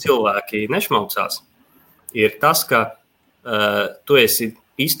 lai cilvēki nešmaucās, ir tas, ka tu esi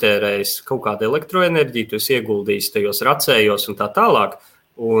iztērējis kaut kādu elektroenerģiju, tu esi ieguldījis tajos racējos un tā tālāk,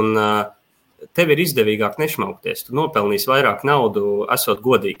 un tev ir izdevīgāk nešmaukties. Tu nopelnīsi vairāk naudu, esot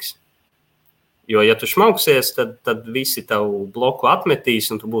godīgs. Jo, ja tu šmauksies, tad visi tavu bloku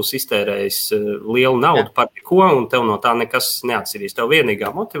atmetīs, un tu būsi iztērējis lielu naudu par neko, un tev no tā nekas neatsirīs. Tev vienīgā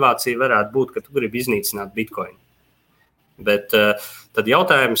motivācija varētu būt, ka tu gribi iznīcināt Bitcoin. Bet tad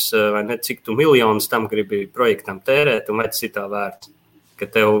jautājums, vai ne, cik tu miljonus tam gribi projektam tērēt, un vai tas ir tā vērts. Ka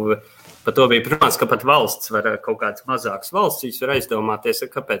tev Par to bija, protams, ka pat valsts var kaut kāds mazāks valsts, viņas var aizdomāties,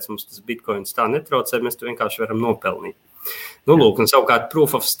 kāpēc mums tas bitcoins tā netraucē, mēs to vienkārši varam nopelnīt. Nu, lūk, un savukārt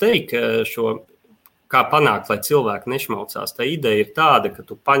proof of stake šo, kā panākt, lai cilvēki nešmaucās. Tā ideja ir tāda, ka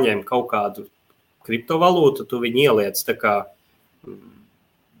tu paņem kaut kādu kriptovalūtu, tu viņu ieliec tā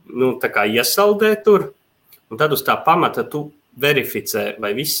kā iesaldē tur, un tad uz tā pamata tu verificē,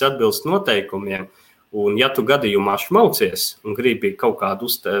 vai viss atbilst noteikumiem. Un ja tu gadījumā šmaucies un gribi kaut kādu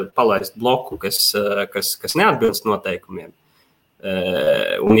palaist bloku, kas neatbilst noteikumiem,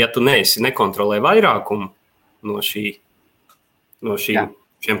 un ja tu nekontrolē vairākumu no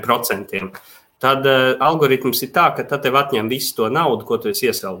šiem procentiem, tad algoritms ir tā, ka tad tev atņem visu to naudu, ko tu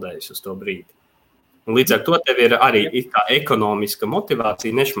esi iesaldējis uz to brīdi. Un līdz ar to tev ir arī tā ekonomiska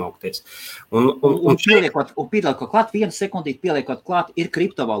motivācija nešmaukties. Un pieliekot klāt, vienu sekundīti pieliekot klāt, ir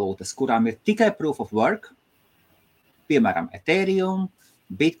kriptovalūtas, kurām ir tikai proof of work, piemēram, Ethereum,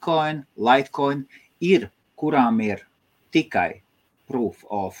 Bitcoin, Litecoin, kurām ir tikai proof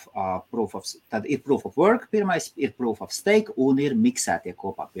of work, pirmais ir proof of stake un ir miksētie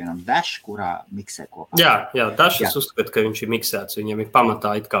kopā, piemēram, Dash, kurā miksē kopā. Jā, Dash es uzskatu, ka viņš ir miksēts, viņam ir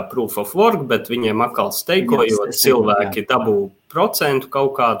pamatā it kā proof of work, bet viņiem atkal steikojot cilvēki dabū procentu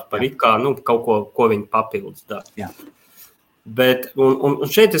kaut kādu par it kā, kaut ko viņi papildus dara. Jā. Bet, un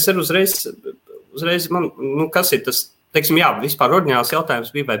šeit es arī uzreiz man, kas ir tas, teiksim, vispār oriģināls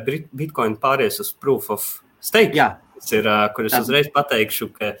jautājums bija, vai Bitcoin pāries uz proof of stake? Jā. Kur es uzreiz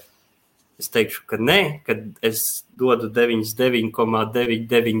pateikšu, ka nē, kad es dodu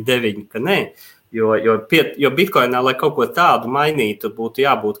 99,999, ka nē, jo Bitcoinā, lai kaut ko tādu mainītu, būtu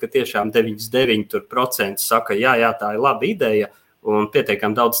jābūt, ka tiešām 99% saka, jā, tā ir laba ideja, un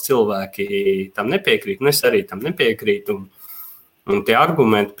pietiekami daudz cilvēki tam nepiekrīt, un es arī tam nepiekrītu, un tie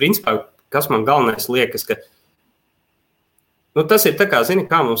argumenti, principā, kas man galvenais liekas, ka tas ir tā kā, zini,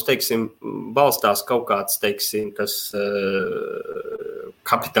 kā mums, teiksim, balstās kaut kāds, teiksim, tas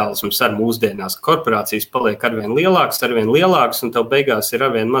kapitālisms ar mūsdienās. Korporācijas paliek arvien lielāks, un tev beigās ir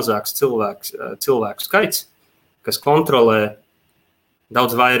arvien mazāks cilvēku skaits, kas kontrolē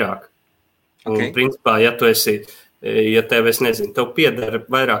daudz vairāk. Okay. Un, principā, ja tev, es nezinu, tev pieder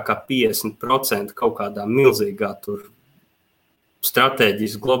vairāk kā 50% kaut kādā milzīgā tur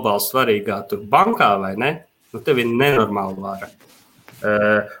stratēģijas globāli svarīgā tur bankā, vai ne? Tev ir nenormāla vara.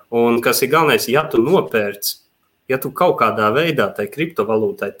 Un kas ir galvenais, ja tu nopērc, ja tu kaut kādā veidā tai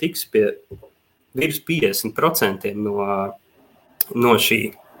kriptovalūtai tiks pie virs 50% no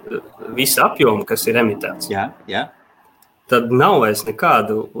šī visa apjoma, kas ir emitēts, tad nav vairs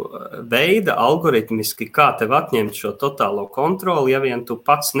nekādu veida algoritmiski, kā tev atņemt šo totālo kontroli, ja vien tu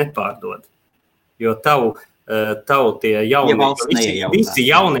pats nepārdod. Jo tavu tie visi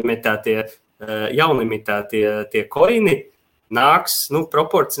jaunimitētie koini nāks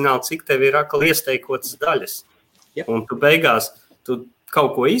proporcionāli, cik tev ir iesteikotas daļas. Yep. Un tu beigās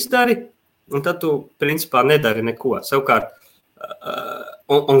kaut ko izdari, un tad tu principā nedari neko. Savukārt,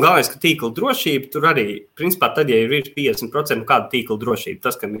 un galvenais, ka tīkla drošība tur arī, principā tad, ja ir 50%, kāda tīkla drošība,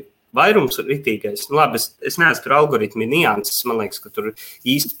 tas, kam ir vairums ritīgais. Labi, es neesmu tur algoritmi nianses, man liekas, ka tur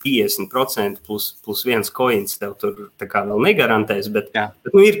īsti 50% plus viens koins tev tur tā kā vēl negarantēs, bet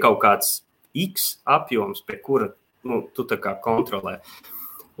ir kaut kāds X apjoms, pie kura tu tā kā kontrolē.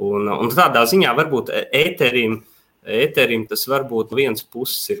 Un tādā ziņā varbūt ēterim tas varbūt viens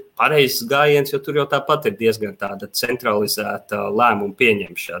puses ir pareizs gājiens, jo tur jau tāpat ir diezgan tāda centralizēta lēmuma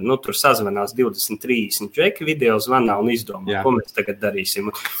pieņemšana. Tur sazvanās 20-30 džeki video zvanā un izdomā, ko mēs tagad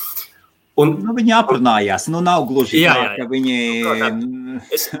darīsim. Viņi aprunājās, nav gluži tā, ka viņi...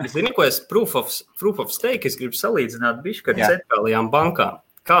 Es zinu, ko proof of stake, es gribu salīdzināt bišķi ar centrālajām bankām.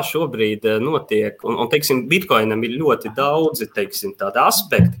 Kā šobrīd notiek, un teiksim, Bitcoinam ir ļoti daudzi, teiksim, tādi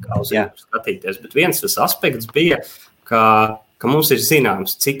aspekti, kā uz viņu skatīties, bet viens tas aspekts bija, ka mums ir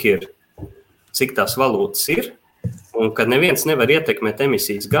zināms, cik tās valūtas ir, un ka neviens nevar ietekmēt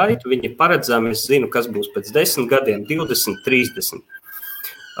emisijas gaitu, viņi paredzami, es zinu, kas būs pēc 10 gadiem, 20, 30.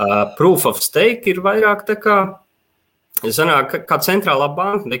 Proof of stake ir vairāk tā kā, kā centrālā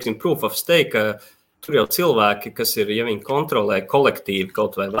banka, teiksim, proof of stake, tur jau cilvēki, kas ir, ja viņi kontrolē kolektīvi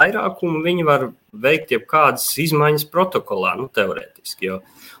kaut vai vairākumu, viņi var veikt jebkādas izmaiņas protokolā, teorētiski.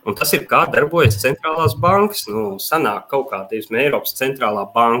 Un tas ir kā darbojas centrālās bankas. Sanāk kaut kā, Eiropas centrālā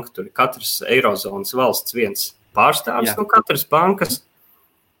banka, tur ir katras Eirozonas valsts viens pārstāvis no katras bankas.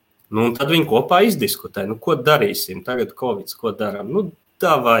 Un tad viņi kopā izdiskutē, ko darīsim, tagad Covid, ko darām?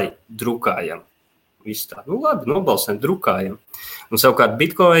 Davai, drukājam. Viss tā, labi, nobalsēm, drukājam. Un savukārt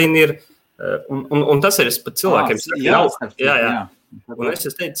Bitcoin ir, un tas ir pat cilvēkiem saku, jā. Un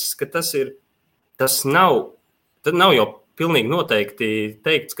es teicu, ka tas nav jau pilnīgi noteikti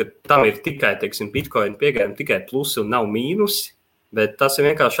teikts, ka tam ir tikai, teiksim, Bitcoin pieejami tikai plusi un nav mīnusi, bet tas ir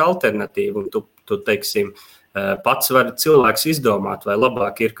vienkārši alternatīva. Un tu teiksim, pats var cilvēks izdomāt, vai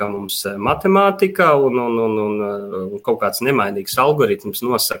labāk ir, ka mums matemātika un kaut kāds nemainīgs algoritms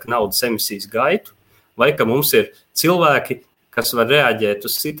nosaka naudas emisijas gaitu, vai ka mums ir cilvēki, kas var reaģēt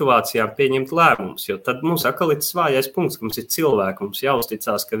uz situācijām, pieņemt lēmumus. Jo tad mums atkal ir svājais punkts, ka mums ir cilvēki, mums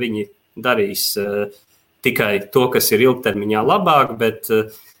jāuzticās, ka viņi darīs tikai to, kas ir ilgtermiņā labāk, bet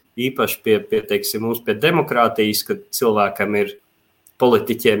īpaši teiksim, mums pie demokrātijas, kad cilvēkam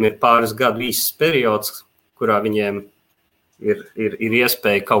politiķiem ir pāris gadu īsts periods, kurā viņiem ir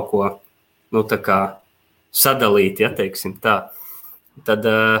iespēja kaut ko, tā kā sadalīt, ja teiksim tā. Tad,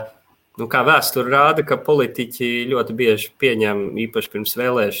 kā vēsture rāda, ka politiķi ļoti bieži pieņem īpaši pirms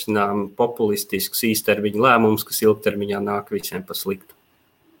vēlēšanām populistiskus īstermiņa lēmumus, kas ilgtermiņā nāk visiem pa sliktu.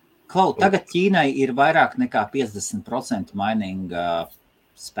 Klau, tagad Ķīnai ir vairāk nekā 50% mininga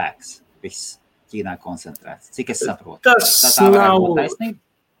spēks. Viss Ķīnā koncentrēts. Cik es saprotu? Tā varētu būt taisnība?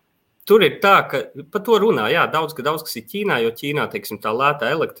 Tur ir tā, ka par to runā, jā, daudz, kas ir Ķīnā, jo Ķīnā, teiksim, tā lētā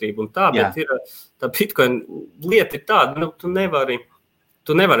elektrība un tā, bet ir tā Bitcoin lieta ir tāda, tu nevari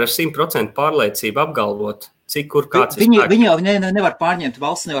ar 100% pārliecību apgalvot, cik kur kāds ir spēks. Viņi jau nevar pārņemt,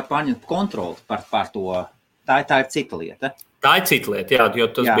 valsts nevar pārņemt kontroli par to. Tā ir cita lieta. Tā ir cita lieta, jā, jo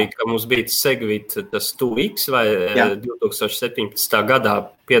tas bija, ka mums bija Segvit, tas 2X vai 2017. Gadā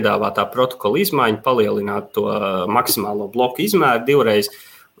piedāvātā protokola izmaiņa palielināt to maksimālo bloku izmēru divreiz.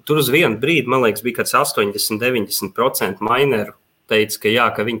 Tur uz vienu brīdi, man liekas, bija kāds 80-90% mineru teica,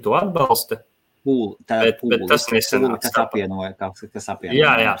 ka viņi to atbalsta. Bet tas nesanāca. Kas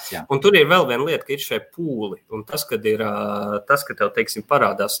apvienoja. Jā. Un tur ir vēl viena lieta, ka ir šie pūli. Un tas, ka tev, teiksim,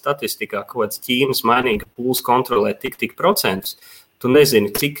 parādās statistikā, ko Ķīnas mainīga pūles kontrolē tik procentus, tu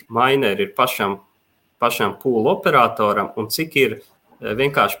nezini, cik mineri ir pašam pūlu operatoram un cik ir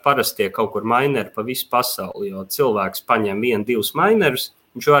vienkārši parastie kaut kur mineri pa visu pasauli. Jo cilvēks paņem 1-2 minerus,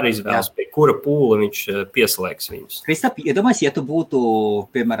 viņš var izvēlas, pie kura pūla viņš pieslēgs viņus. Kristap, iedomājies, ja tu būtu,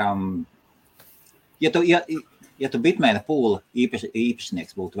 piemēram, Ja tu Bitmaina pūla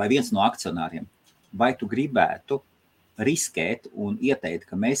īpašnieks būtu vai viens no akcionāriem, vai tu gribētu riskēt un ieteikt,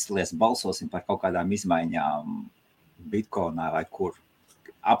 ka mēs balsosim par kaut kādām izmaiņām Bitcoinā vai kur,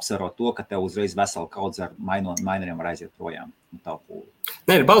 apsverot to, ka tev uzreiz vesela kaudze ar mineriem var aiziet projām no tavu pūli?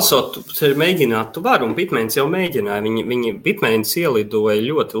 Nē, balsot, mēģināt tu var, un Bitmains jau mēģināja. Bitmains ielidoja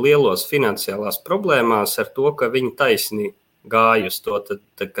ļoti lielos finansiālās problēmās ar to, ka viņi taisni gāja uz to,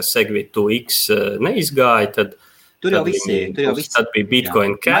 tad ka Segvit 2X neizgāja, tad tad bija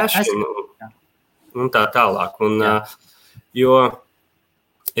Bitcoin Cash un tā tālāk. Jo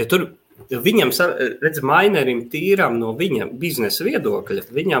tur viņam, redz, minerim tīram no viņa biznesa viedokļa,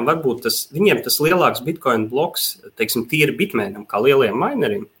 viņiem tas lielāks Bitcoin bloks, teiksim, tīri Bitmainam, kā lieliem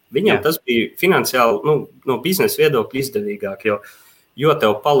minerim, viņam tas bija finansiāli, no biznesa viedokļa izdevīgāk, jo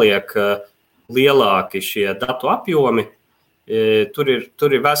tev paliek lielāki šie datu apjomi. Tur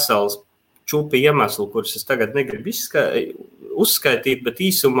ir vesels čupi iemesli, kurus es tagad negribu uzskaitīt, bet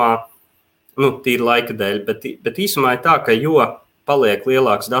īsumā, tīri laika dēļ, bet īsumā ir tā, ka jo paliek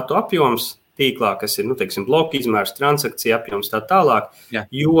lielāks datu apjoms tīklā, kas ir, teiksim, bloku izmērs, transakcija apjoms tā tālāk,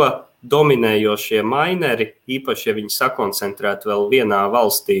 jo dominējošie mineri, īpaši, ja viņi sakoncentrētu vēl vienā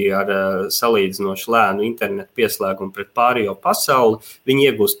valstī ar salīdzinoši lēnu internetu pieslēgumu pret pārējo pasauli, viņi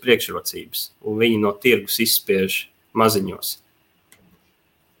iegūst priekšrocības, un viņi no tirgus izspiež maziņos.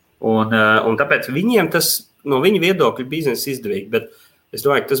 Un tāpēc viņiem tas no viņa viedokļa biznesa izdevīgi, bet es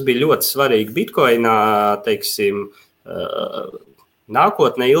domāju, ka tas bija ļoti svarīgi Bitcoinā, teiksim,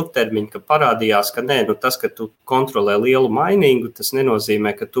 nākotnē ilgtermiņa, ka parādījās, ka tas, ka tu kontrolē lielu miningu, tas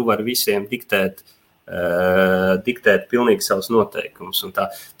nenozīmē, ka tu vari visiem diktēt pilnīgi savus noteikumus. Un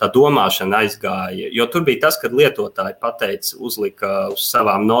tā domāšana aizgāja, jo tur bija tas, kad lietotāji uzlika uz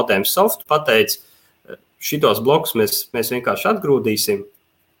savām nodēm softu, pateica, šitos blokus mēs vienkārši atgrūdīsim,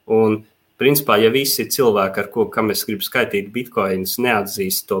 un, principā, ja visi cilvēki, kam es gribu skaitīt bitcoinus,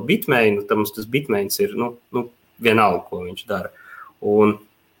 neatzīst to bitmainu, tad mums tas bitmains ir, vienalga, ko viņš dara. Un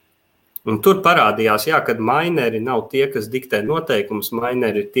tur parādījās, kad mineri nav tie, kas diktē noteikumus,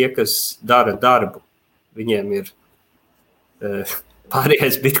 mineri ir tie, kas dara darbu. Viņiem ir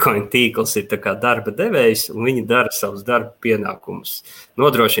pārējais bitcoin tīkls ir tā kā darba devējs, un viņi dara savus darba pienākumus,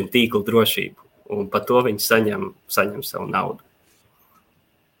 nodrošina tīkla drošību. Un par to viņi saņem savu naudu.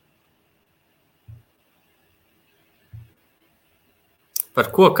 Par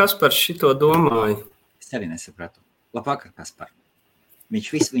ko Kaspars šito domāja? Es arī nesapratu. Labvakar, Kaspar.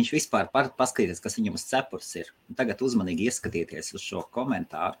 Viņš vispār paskatīties, kas viņam uz cepures ir. Un tagad uzmanīgi ieskatieties uz šo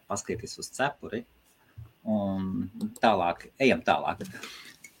komentāru, paskatīties uz cepuri. un tālāk, ejam tālāk.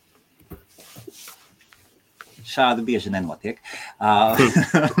 Šādi bieži nenotiek.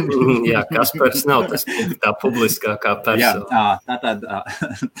 Jā, Kaspars nav tas tā publiskākā persona. Jā, tātad,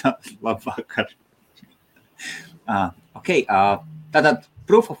 labvakar. Tātad,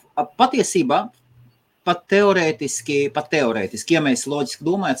 patiesībā, pat teorētiski, ja mēs loģiski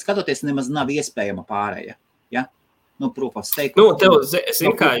domājam, skatoties, nemaz nav iespējama pārēja. Ja? Proof of stake.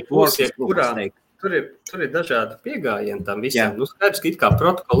 Zinu, kā būs, kurā tur ir dažādi piegājieni tam visam. Skaidrs, ka it kā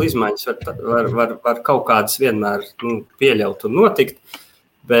protokola izmaiņas var kaut kādas vienmēr pieļaut un notikt,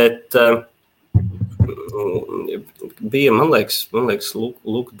 bet bija, man liekas,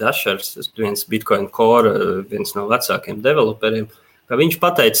 Luke Dashers, viens Bitcoin Core, viens no vecākiem developeriem, ka viņš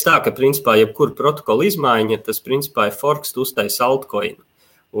pateica tā, ka principā jebkura protokola izmaiņa, tas principā ir forks, tu uztais altcoinu.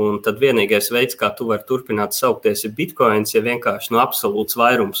 Un tad vienīgais veids, kā tu vari turpināt saukties, ir bitcoins, ja vienkārši absolūts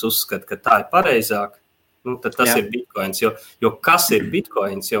vairums uzskata, ka tā ir pareizāk, tad tas ir bitcoins. Jo kas ir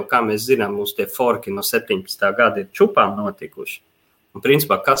bitcoins, jau kā mēs zinām, mūsu tie forki no 17. gada ir čupām notikuši. Un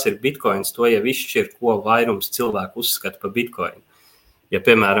principā, kas ir bitcoins, to jau izšķir, ko vairums cilvēku uzskata par bitcoinu. Ja,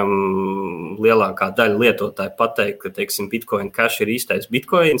 piemēram, lielākā daļa lietotāji pateikt, ka, teiksim, bitcoin cash ir īstais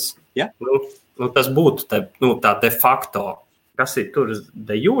bitcoins, tas būtu tā de facto. Kas ir tur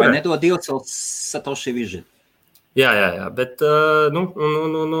de jure? Vai nedod divcelt Satoshi vision? Jā, bet,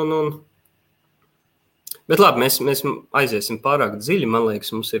 bet labi, mēs aiziesim pārāk dziļi, man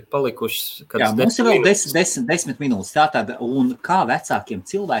liekas, mums ir palikušas kāds 10 minūtes. Mums ir vēl 10 minūtes, tātad, un kā vecākiem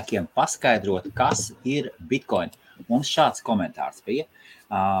cilvēkiem paskaidrot, kas ir Bitcoin? Mums šāds komentārs bija.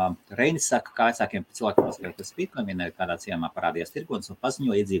 Reinis saka, kā vecākiem cilvēkiem paskaidrot, kas ir Bitcoin, vienai kādā ciemā parādījās tirgonis un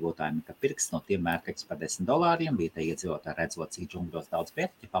paziņoja iedzīvotājiem, ka pirks no tiem mērkaķis par $10, bija te iedzīvotāji redzot, cik džungļos daudz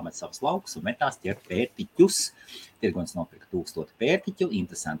pērtiķi, pamet savus laukus un metās ķert pērtiķus. Tirgonis nopirka 1000 pērtiķu,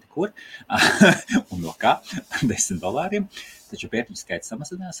 interesanti kur, un no kā, $10, taču pērtiķu skaits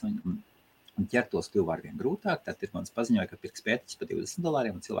samazinās un ķertos kļuva arvien grūtāk, tad tirgonis paziņoja, ka pirks pērtiķis par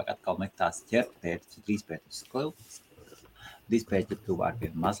 $20 un cilvēki atkal metās ķert pērtiķu, 3 pērtiķus klevus. Dispēķi kļuva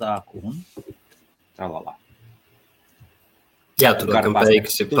arvien mazāk un tralalā. Jā, tur laikam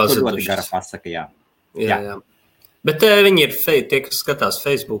beigas ir pazudušas. Tur ļoti gara pasaka, jā. Bet viņi ir, tie, kas skatās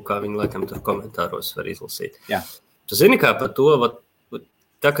Facebookā, viņi laikam tur komentāros var izlasīt. Jā. Tu zini, kā par to,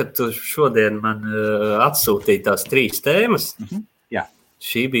 tā, kad tu šodien man atsūtīji tās 3 tēmas, Jā.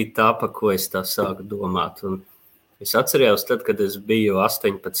 Šī bija tā, pa ko es tā sāku domāt. Un es atcerējos tad, kad es biju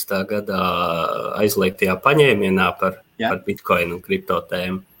 18. gadā aizliegtajā paņēmienā par Bitcoin un kripto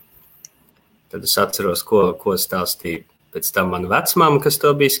tēmu. Tad es atceros, ko stāstīja pēc tam mana vecmāma, kas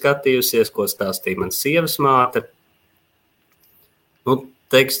to bija skatījusies, ko stāstīja mana sievas māte.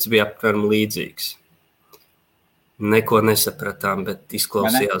 Teksts bija apmēram līdzīgs. Neko nesapratām, bet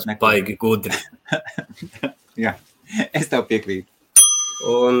izklausījās baigi gudri. Jā, es tev piekrītu.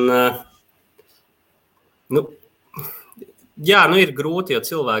 Un, ir grūti, jo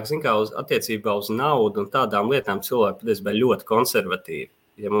cilvēki, zin kā, attiecībā uz naudu un tādām lietām cilvēki patiesībā ļoti konservatīvi.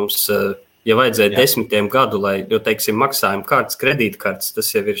 Ja vajadzēja 10 gadu, lai, teiksim, maksājuma kartes, kredītkartes,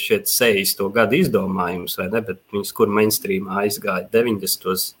 tas jau ir šiet 60. gadu izdomājums, vai ne, bet viņas, kur mainstreamā aizgāja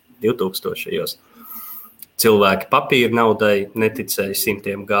 90. 2000. Cilvēki papīra naudai neticēja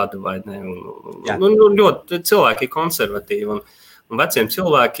 100 gadu, vai ne, un ļoti cilvēki ir konservatīvi, un veciem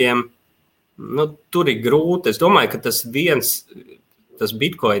cilvēkiem, tur ir grūti. Es domāju, ka tas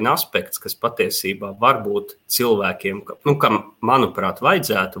Bitcoin aspekts, kas patiesībā var būt cilvēkiem, kam, manuprāt,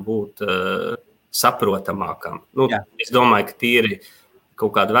 vajadzētu būt saprotamākam. Es domāju, ka tīri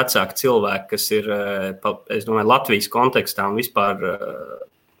kaut kādi vecāki cilvēki, kas ir, es domāju, Latvijas kontekstā un vispār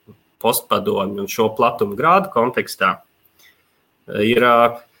postpadomi un šo platumu grādu kontekstā, ir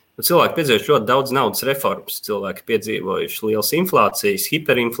cilvēki piedzīvojuši ļoti daudz naudas reformas. Cilvēki piedzīvojuši lielas inflācijas,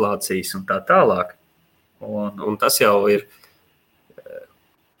 hiperinflācijas un tā tālāk. Un tas jau ir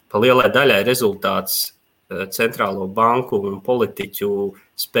pa lielai daļai rezultāts centrālo banku un politiķu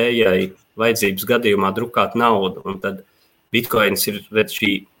spējai vajadzības gadījumā drukāt naudu. Un tad Bitcoins ir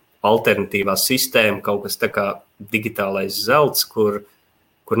šī alternatīvā sistēma, kaut kas tā kā digitālais zelts, kur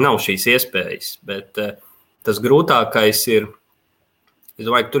nav šīs iespējas. Bet tas grūtākais ir, es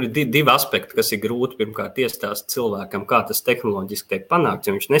domāju, ka tur ir 2 aspekti, kas ir grūti. Pirmkārt, iestāst cilvēkam, kā tas tehnoloģiski tiek panākts,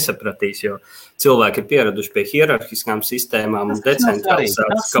 jo viņš nesapratīs, jo cilvēki ir pieraduši pie hierarhiskām sistēmām un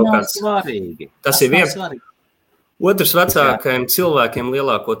decentralizētas kaut kāds. Tas ir viens. Otrs, vecākajiem cilvēkiem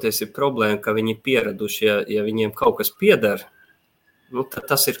lielākoties ir problēma, ka viņi ir pieraduši, ja viņiem kaut kas pieder,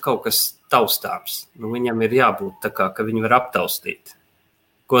 tad tas ir kaut kas taustāms. Viņam ir jābūt tā kā, ka viņi var aptaustīt.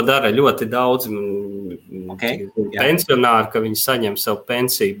 ko dara ļoti daudz pensionāri, ka viņi saņem savu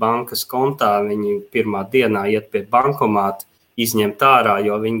pensiju bankas kontā, viņi pirmā dienā iet pie bankomāta, izņemt ārā,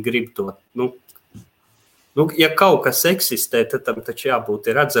 jo viņi grib to, ja kaut kas eksistē, tad tam taču jābūt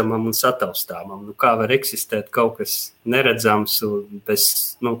redzamam un sataustāmam. Kā var eksistēt kaut kas neredzams un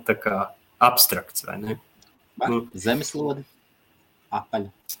bez, tā kā abstrakts, vai ne? Zemeslode,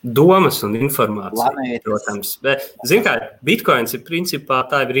 apaļa. Domas un informācija, protams. Bet, kā, bitcoins ir principā,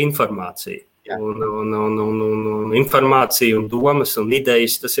 tā ir informācija. Un informācija un domas un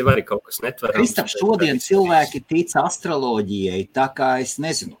idejas, tas jau arī kaut kas netverams. Kristap, šodien cilvēki tic astroloģijai, tā kā es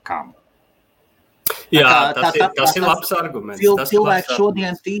nezinu kam. Jā, tas ir labs arguments. Cilvēki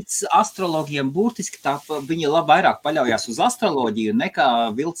šodien tic astrologiem, burtiski viņi vairāk paļaujās uz astroloģiju nekā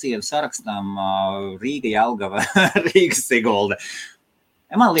vilcienu sarakstām Rīga, Jelgava, Rīgas, Sigulda.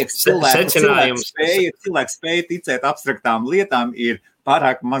 Man liekas, cilvēks spēja ticēt abstraktām lietām ir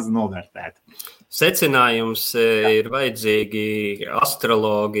pārāk maz novērtēta. Secinājums ir vajadzīgi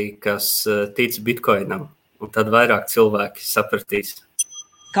astrologi, kas tic bitcoinam, un tad vairāk cilvēki sapratīs.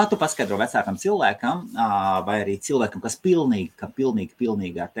 Kā tu paskaidro vecākam cilvēkam, vai arī cilvēkam, kas pilnīgi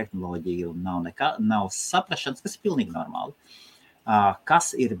ar tehnoloģiju nav saprašanas, kas ir pilnīgi normāli?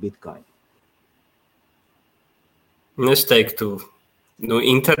 Kas ir bitcoin? Es teiktu,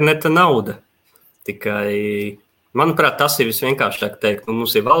 interneta nauda. Tikai, manuprāt, tas ir visvienkāršāk teikt.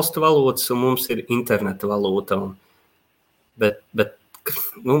 Mums ir valstu valūtas un mums ir interneta valūta. Bet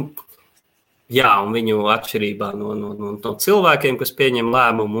jā, un viņu atšķirībā no cilvēkiem, kas pieņem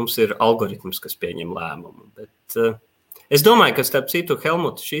lēmumu, mums ir algoritms, kas pieņem lēmumu. Bet es domāju, ka starp citu,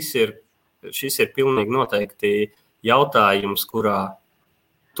 Helmut, šis ir pilnīgi noteikti jautājums, kurā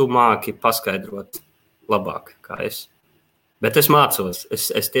tu māki paskaidrot labāk kā es. Bet es mācos,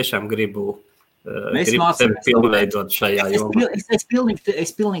 es tiešām gribu tevi pilnveidot šajā jomā. Es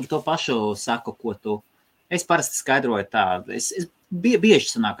pilnīgi to pašu saku, ko tu. Es parasti skaidroju tādu. Es bieži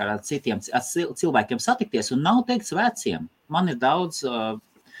sanāk ar citiem cilvēkiem satikties, un nav teikts veciem. Man ir daudz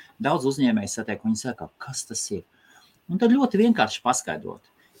uzņēmēju satiek, viņi saka, kas tas ir. Un tad ļoti vienkārši paskaidrot.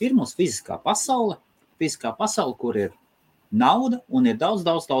 Ir mūsu fiziskā pasaule, kur ir nauda un ir daudz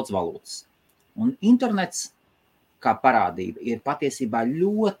valūtas. Un internets, kā parādība, ir patiesībā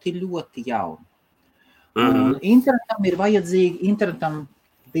ļoti, ļoti jauna. Un internetam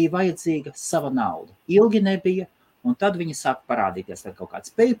bija vajadzīga sava nauda. Ilgi nebija, un tad viņi sāk parādīties. Tad kaut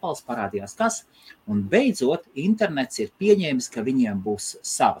kāds PayPal parādījās kas, un beidzot internets ir pieņēmis, ka viņiem būs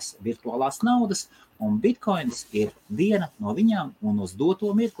savas virtuālās naudas, un bitcoins ir viena no viņām, un uz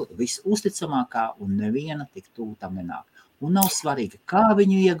doto mirkli visuzticamākā, un neviena tik tuvu tam nenāk. Un nav svarīgi, kā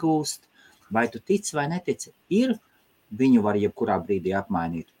viņu iegūst, vai tu tici vai netici, viņu var jebkurā brīdī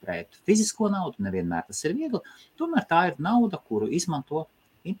apmainīt pret fizisko naudu, nevienmēr tas ir viegli, tomēr tā ir nauda, kuru izmanto.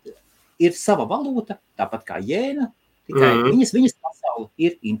 Ir sava valūta, tāpat kā jēna, tikai viņas pasauli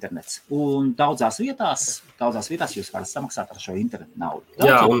ir internets. Un daudzās vietās jūs varat samaksāt ar šo internetu naudu.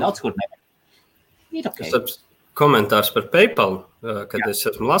 Daudz kur nevar. Ir ok. Komentārs par PayPal, kad es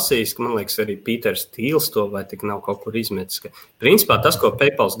esmu lasījis, ka man liekas arī Pīters Tīls to vai tik nav kaut kur izmetis. Principā tas, ko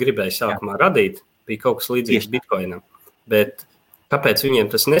PayPals gribēja sākumā radīt, bija kaut kas līdzīgs Bitcoinam. Bet kāpēc viņiem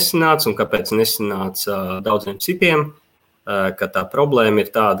tas nesanāca un kāpēc nesanāca daudziem citiem, ka tā problēma ir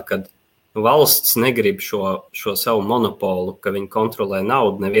tāda, ka valsts negrib šo savu monopolu, ka viņi kontrolē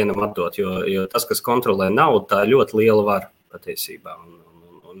naudu, nevienam atdot, jo tas, kas kontrolē naudu, tā ir ļoti liela vara patiesībā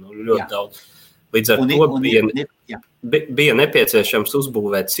un ļoti daudz. Līdz ar to bija nepieciešams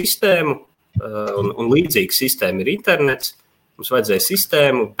uzbūvēt sistēmu, un līdzīga sistēma ir internets. Mums vajadzēja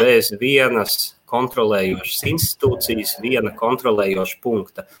sistēmu bez vienas kontrolējošas institūcijas, viena kontrolējoša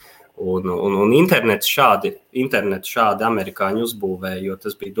punkta. Un internets šādi amerikāņi uzbūvēja, jo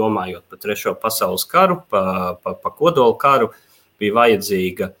tas bija domājot par 3. pasaules karu, pa kodolu karu, bija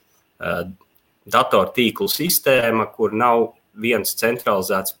vajadzīga datortīklu sistēma, kur nav viens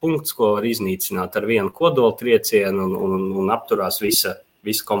centralizēts punkts, ko var iznīcināt ar vienu kodolu triecienu un apturās visa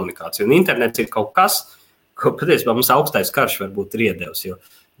komunikācija. Un internets ir kaut kas, ko patiesībā mums augstais karš varbūt ir iedevis, jo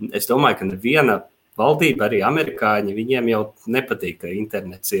es domāju, ka neviena valdība, arī amerikāņi, viņiem jau nepatīk, ka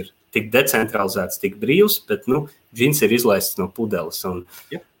internets ir tik decentralizēts, tik brīvs, bet, džins ir izlaists no pudeles. Un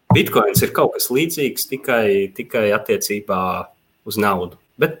bitcoins ir kaut kas līdzīgs tikai attiecībā uz naudu.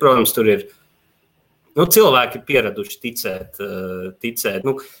 Bet, protams, tur ir, cilvēki pieraduši ticēt,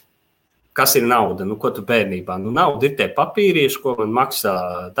 kas ir nauda, ko tu bērnībā. Nauda ir tie papīrieši, ko man maksā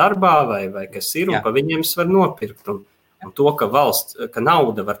darbā vai kas ir, un pa viņiem es varu nopirkt. Un to, ka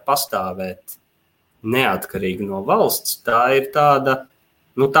nauda var pastāvēt neatkarīgi no valsts, tā ir tāda,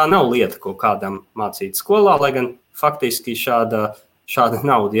 tā nav lieta, ko kādam mācīt skolā, lai gan faktiski šāda šāda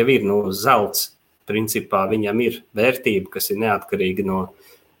nauda jau ir zelts. Principā viņam ir vērtība, kas ir neatkarīga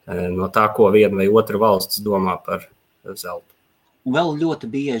no tā, ko viena vai otra valsts domā par zeltu. Un vēl ļoti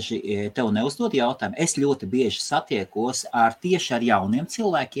bieži tev neuzdod jautājumu. Es ļoti bieži satiekos tieši ar jauniem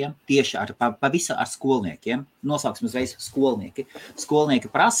cilvēkiem, tieši pavisam ar skolniekiem. Nosauksim uzreiz skolnieki.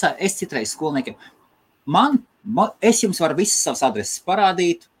 Skolnieki prasa, es citreiz skolniekiem. Es jums varu visas savas adreses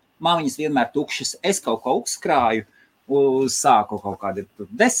parādīt, man viņas vienmēr tukšas, es kaut ko uzkrāju, sāku kaut kādi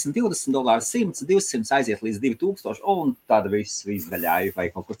 $10, $20, $100, $200, aiziet līdz $2000, un tāda viss izdaļāju vai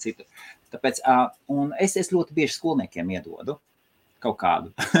kaut kur citur. Tāpēc, un es ļoti bieži skolniekiem iedodu kaut kādu.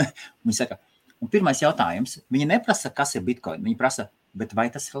 Viņi saka, un pirmais jautājums, viņi neprasa, kas ir Bitcoin, viņi prasa, bet vai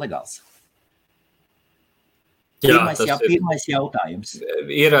tas ir legāls? Pirmais jautājums.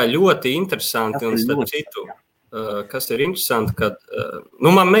 Ir ļoti interesanti, un starp citu, kas ir interesanti, kad,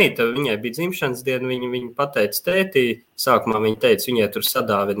 man meita, viņai bija dzimšanas diena, viņa pateica tētī, sākumā viņa teica, viņai tur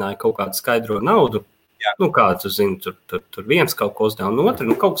sadāvināja kaut kādu skaidro naudu, kā tu zini, tur viens kaut ko uzdeva un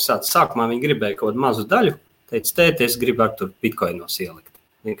otru, kaut kas tāds, sākumā viņa gribēja kaut kādu mazu daļu, teica, tēti, es gribu ar tur bitcoinos ielikt.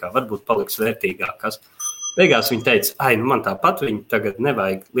 Varbūt paliks vērtīgākas. Beigās viņa teica, man tāpat viņa tagad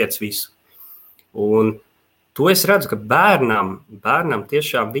nevajag lietas visu. Un to es redzu, ka bērnam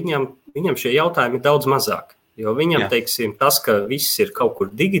tiešām viņam šie jautājumi ir daudz mazāk. Jo viņam, teiksim, tas, ka viss ir kaut kur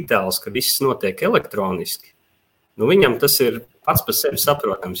digitāls, ka viss notiek elektroniski, viņam tas ir pats par sevi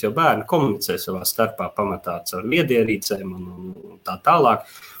saprotams, jo bērni komunicē savā starpā pamatā ar viedierīcēm un tā tālāk.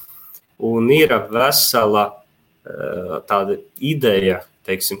 Un ir vesela tāda ideja,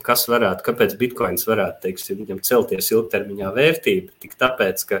 teiksim, kāpēc bitcoins varētu, teiksim, viņam celties ilgtermiņā vērtība, tik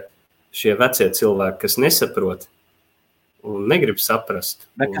tāpēc, ka šie vecie cilvēki, kas nesaprot un negrib saprast.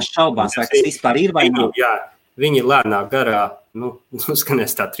 Vai kas šaubās, vai kas vispār ir vai nav? Jā, viņi lēnā garā,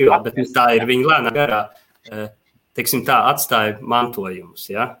 skanēs tā trijā, bet tā ir viņi lēnā garā, teiksim, tā atstāja mantojumus,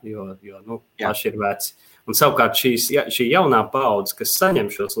 jo paši ir veci. Un savukārt šī jaunā paudze, kas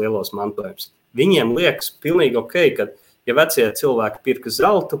saņem šos lielos mantojumus, viņiem liekas pilnīgi ok, ka, ja vecie cilvēki pirka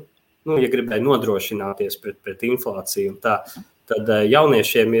zeltu, ja gribēja nodrošināties pret inflāciju un tā, tad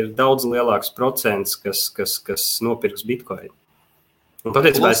jauniešiem ir daudz lielāks procents, kas nopirks bitcoinu. Un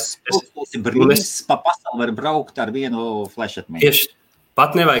patiesībā pa pasauli var braukt ar vienu flešetmeni. Tieši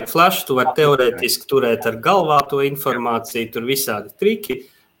pat nevajag flash, tu vari teorētiski turēt ar galvā to informāciju, tur visādi triki,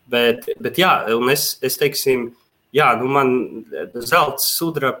 bet jā, un es teiksim, man zelts,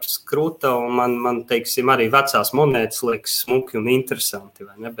 sudrabs, kruta, un man teiksim, arī vecās monētas liekas smuki un interesanti,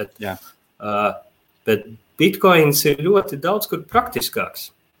 vai ne? Bet bitcoins ir ļoti daudz kur praktiskāks.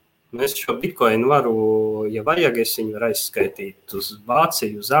 Es šo bitcoinu varu, ja vajag, es viņu varu aizskaitīt uz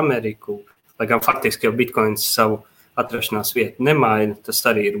Vāciju, uz Ameriku, lai gan faktiski jau bitcoins savu atrašanās vietu nemaina, tas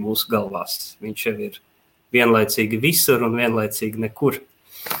arī ir mūsu galvās. Viņš jau ir vienlaicīgi visur un vienlaicīgi nekur.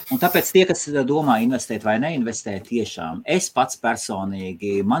 Un tāpēc tie, kas domā investēt vai neinvestēt, tiešām es pats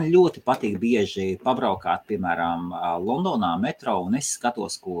personīgi, man ļoti patīk bieži pabraukāt, piemēram, Londonā metro, un es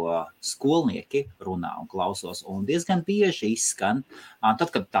skatos, ko skolnieki runā un klausos, un diezgan bieži izskan, tad,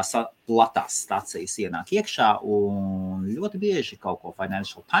 kad tās platās stacijas ienāk iekšā, un ļoti bieži kaut ko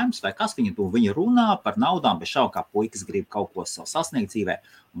Financial Times vai kas viņi runā par naudām, bez šau, kā puikas grib kaut ko savu sasniegt dzīvē,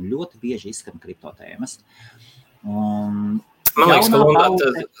 un ļoti bieži izskan kriptotēmas. Man liekas,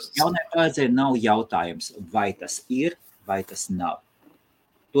 jaunai paudzei nav jautājums, vai tas ir, vai tas nav.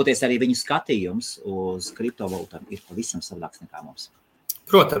 Toties arī viņu skatījums uz kriptovalūtām ir pavisam savādāks nekā mums.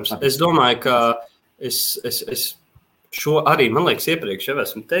 Protams, es domāju, ka es šo arī, man liekas, iepriekš jau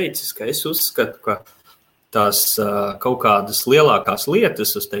esmu teicis, ka es uzskatu, ka tās kaut kādas lielākās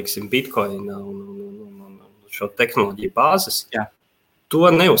lietas uz, teiksim, Bitcoina un šo tehnoloģiju bāzes, to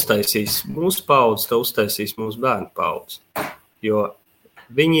neuztaisīs mūsu paudze, to uztaisīs mūsu bērnu paudze. Jo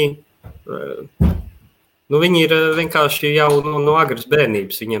viņi ir vienkārši jau no agras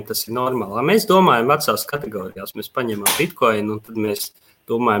bērnības, viņiem tas ir normāli. Mēs domājam vecās kategorijās, mēs paņemam bitcoinu, un tad mēs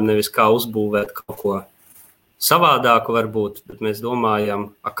domājam nevis kā uzbūvēt kaut ko savādāku varbūt, bet mēs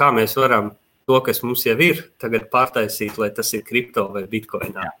domājam, kā mēs varam to, kas mums jau ir, tagad pārtaisīt, lai tas ir kripto vai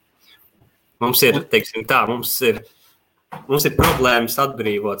bitcoinā. Mums ir, teiksim tā, mums ir problēmas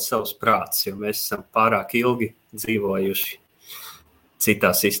atbrīvot savus prātus, jo mēs esam pārāk ilgi dzīvojuši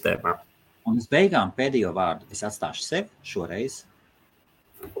citā sistēmā. Un uz beigām pēdējo vārdu es atstāšu sev šoreiz.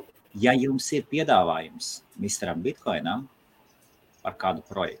 Ja jums ir piedāvājums misteram Bitcoinam par kādu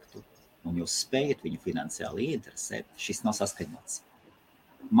projektu, un jūs spējat viņu finansiāli ieinteresēt, šis nav saskaņots.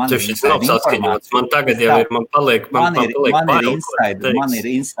 Man tagad jau ir, man ir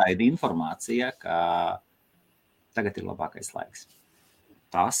inside informācija, ka tagad ir labākais laiks.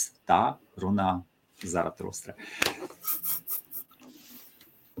 Tā runā Zaratustra.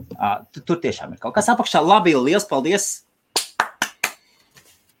 Tur tiešām ir kaut kas apakšā. Labi, liels paldies!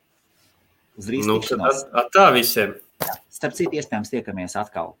 Uz drīz tikšanos. Tā visiem. Jā, starp citu, iespējams tiekamies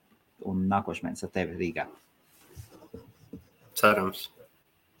atkal un nākošais mēnesis ar tevi Rīgā. Cerams.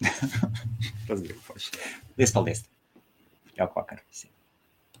 Tas bija forši. Liels paldies! Jauku vakaru visiem!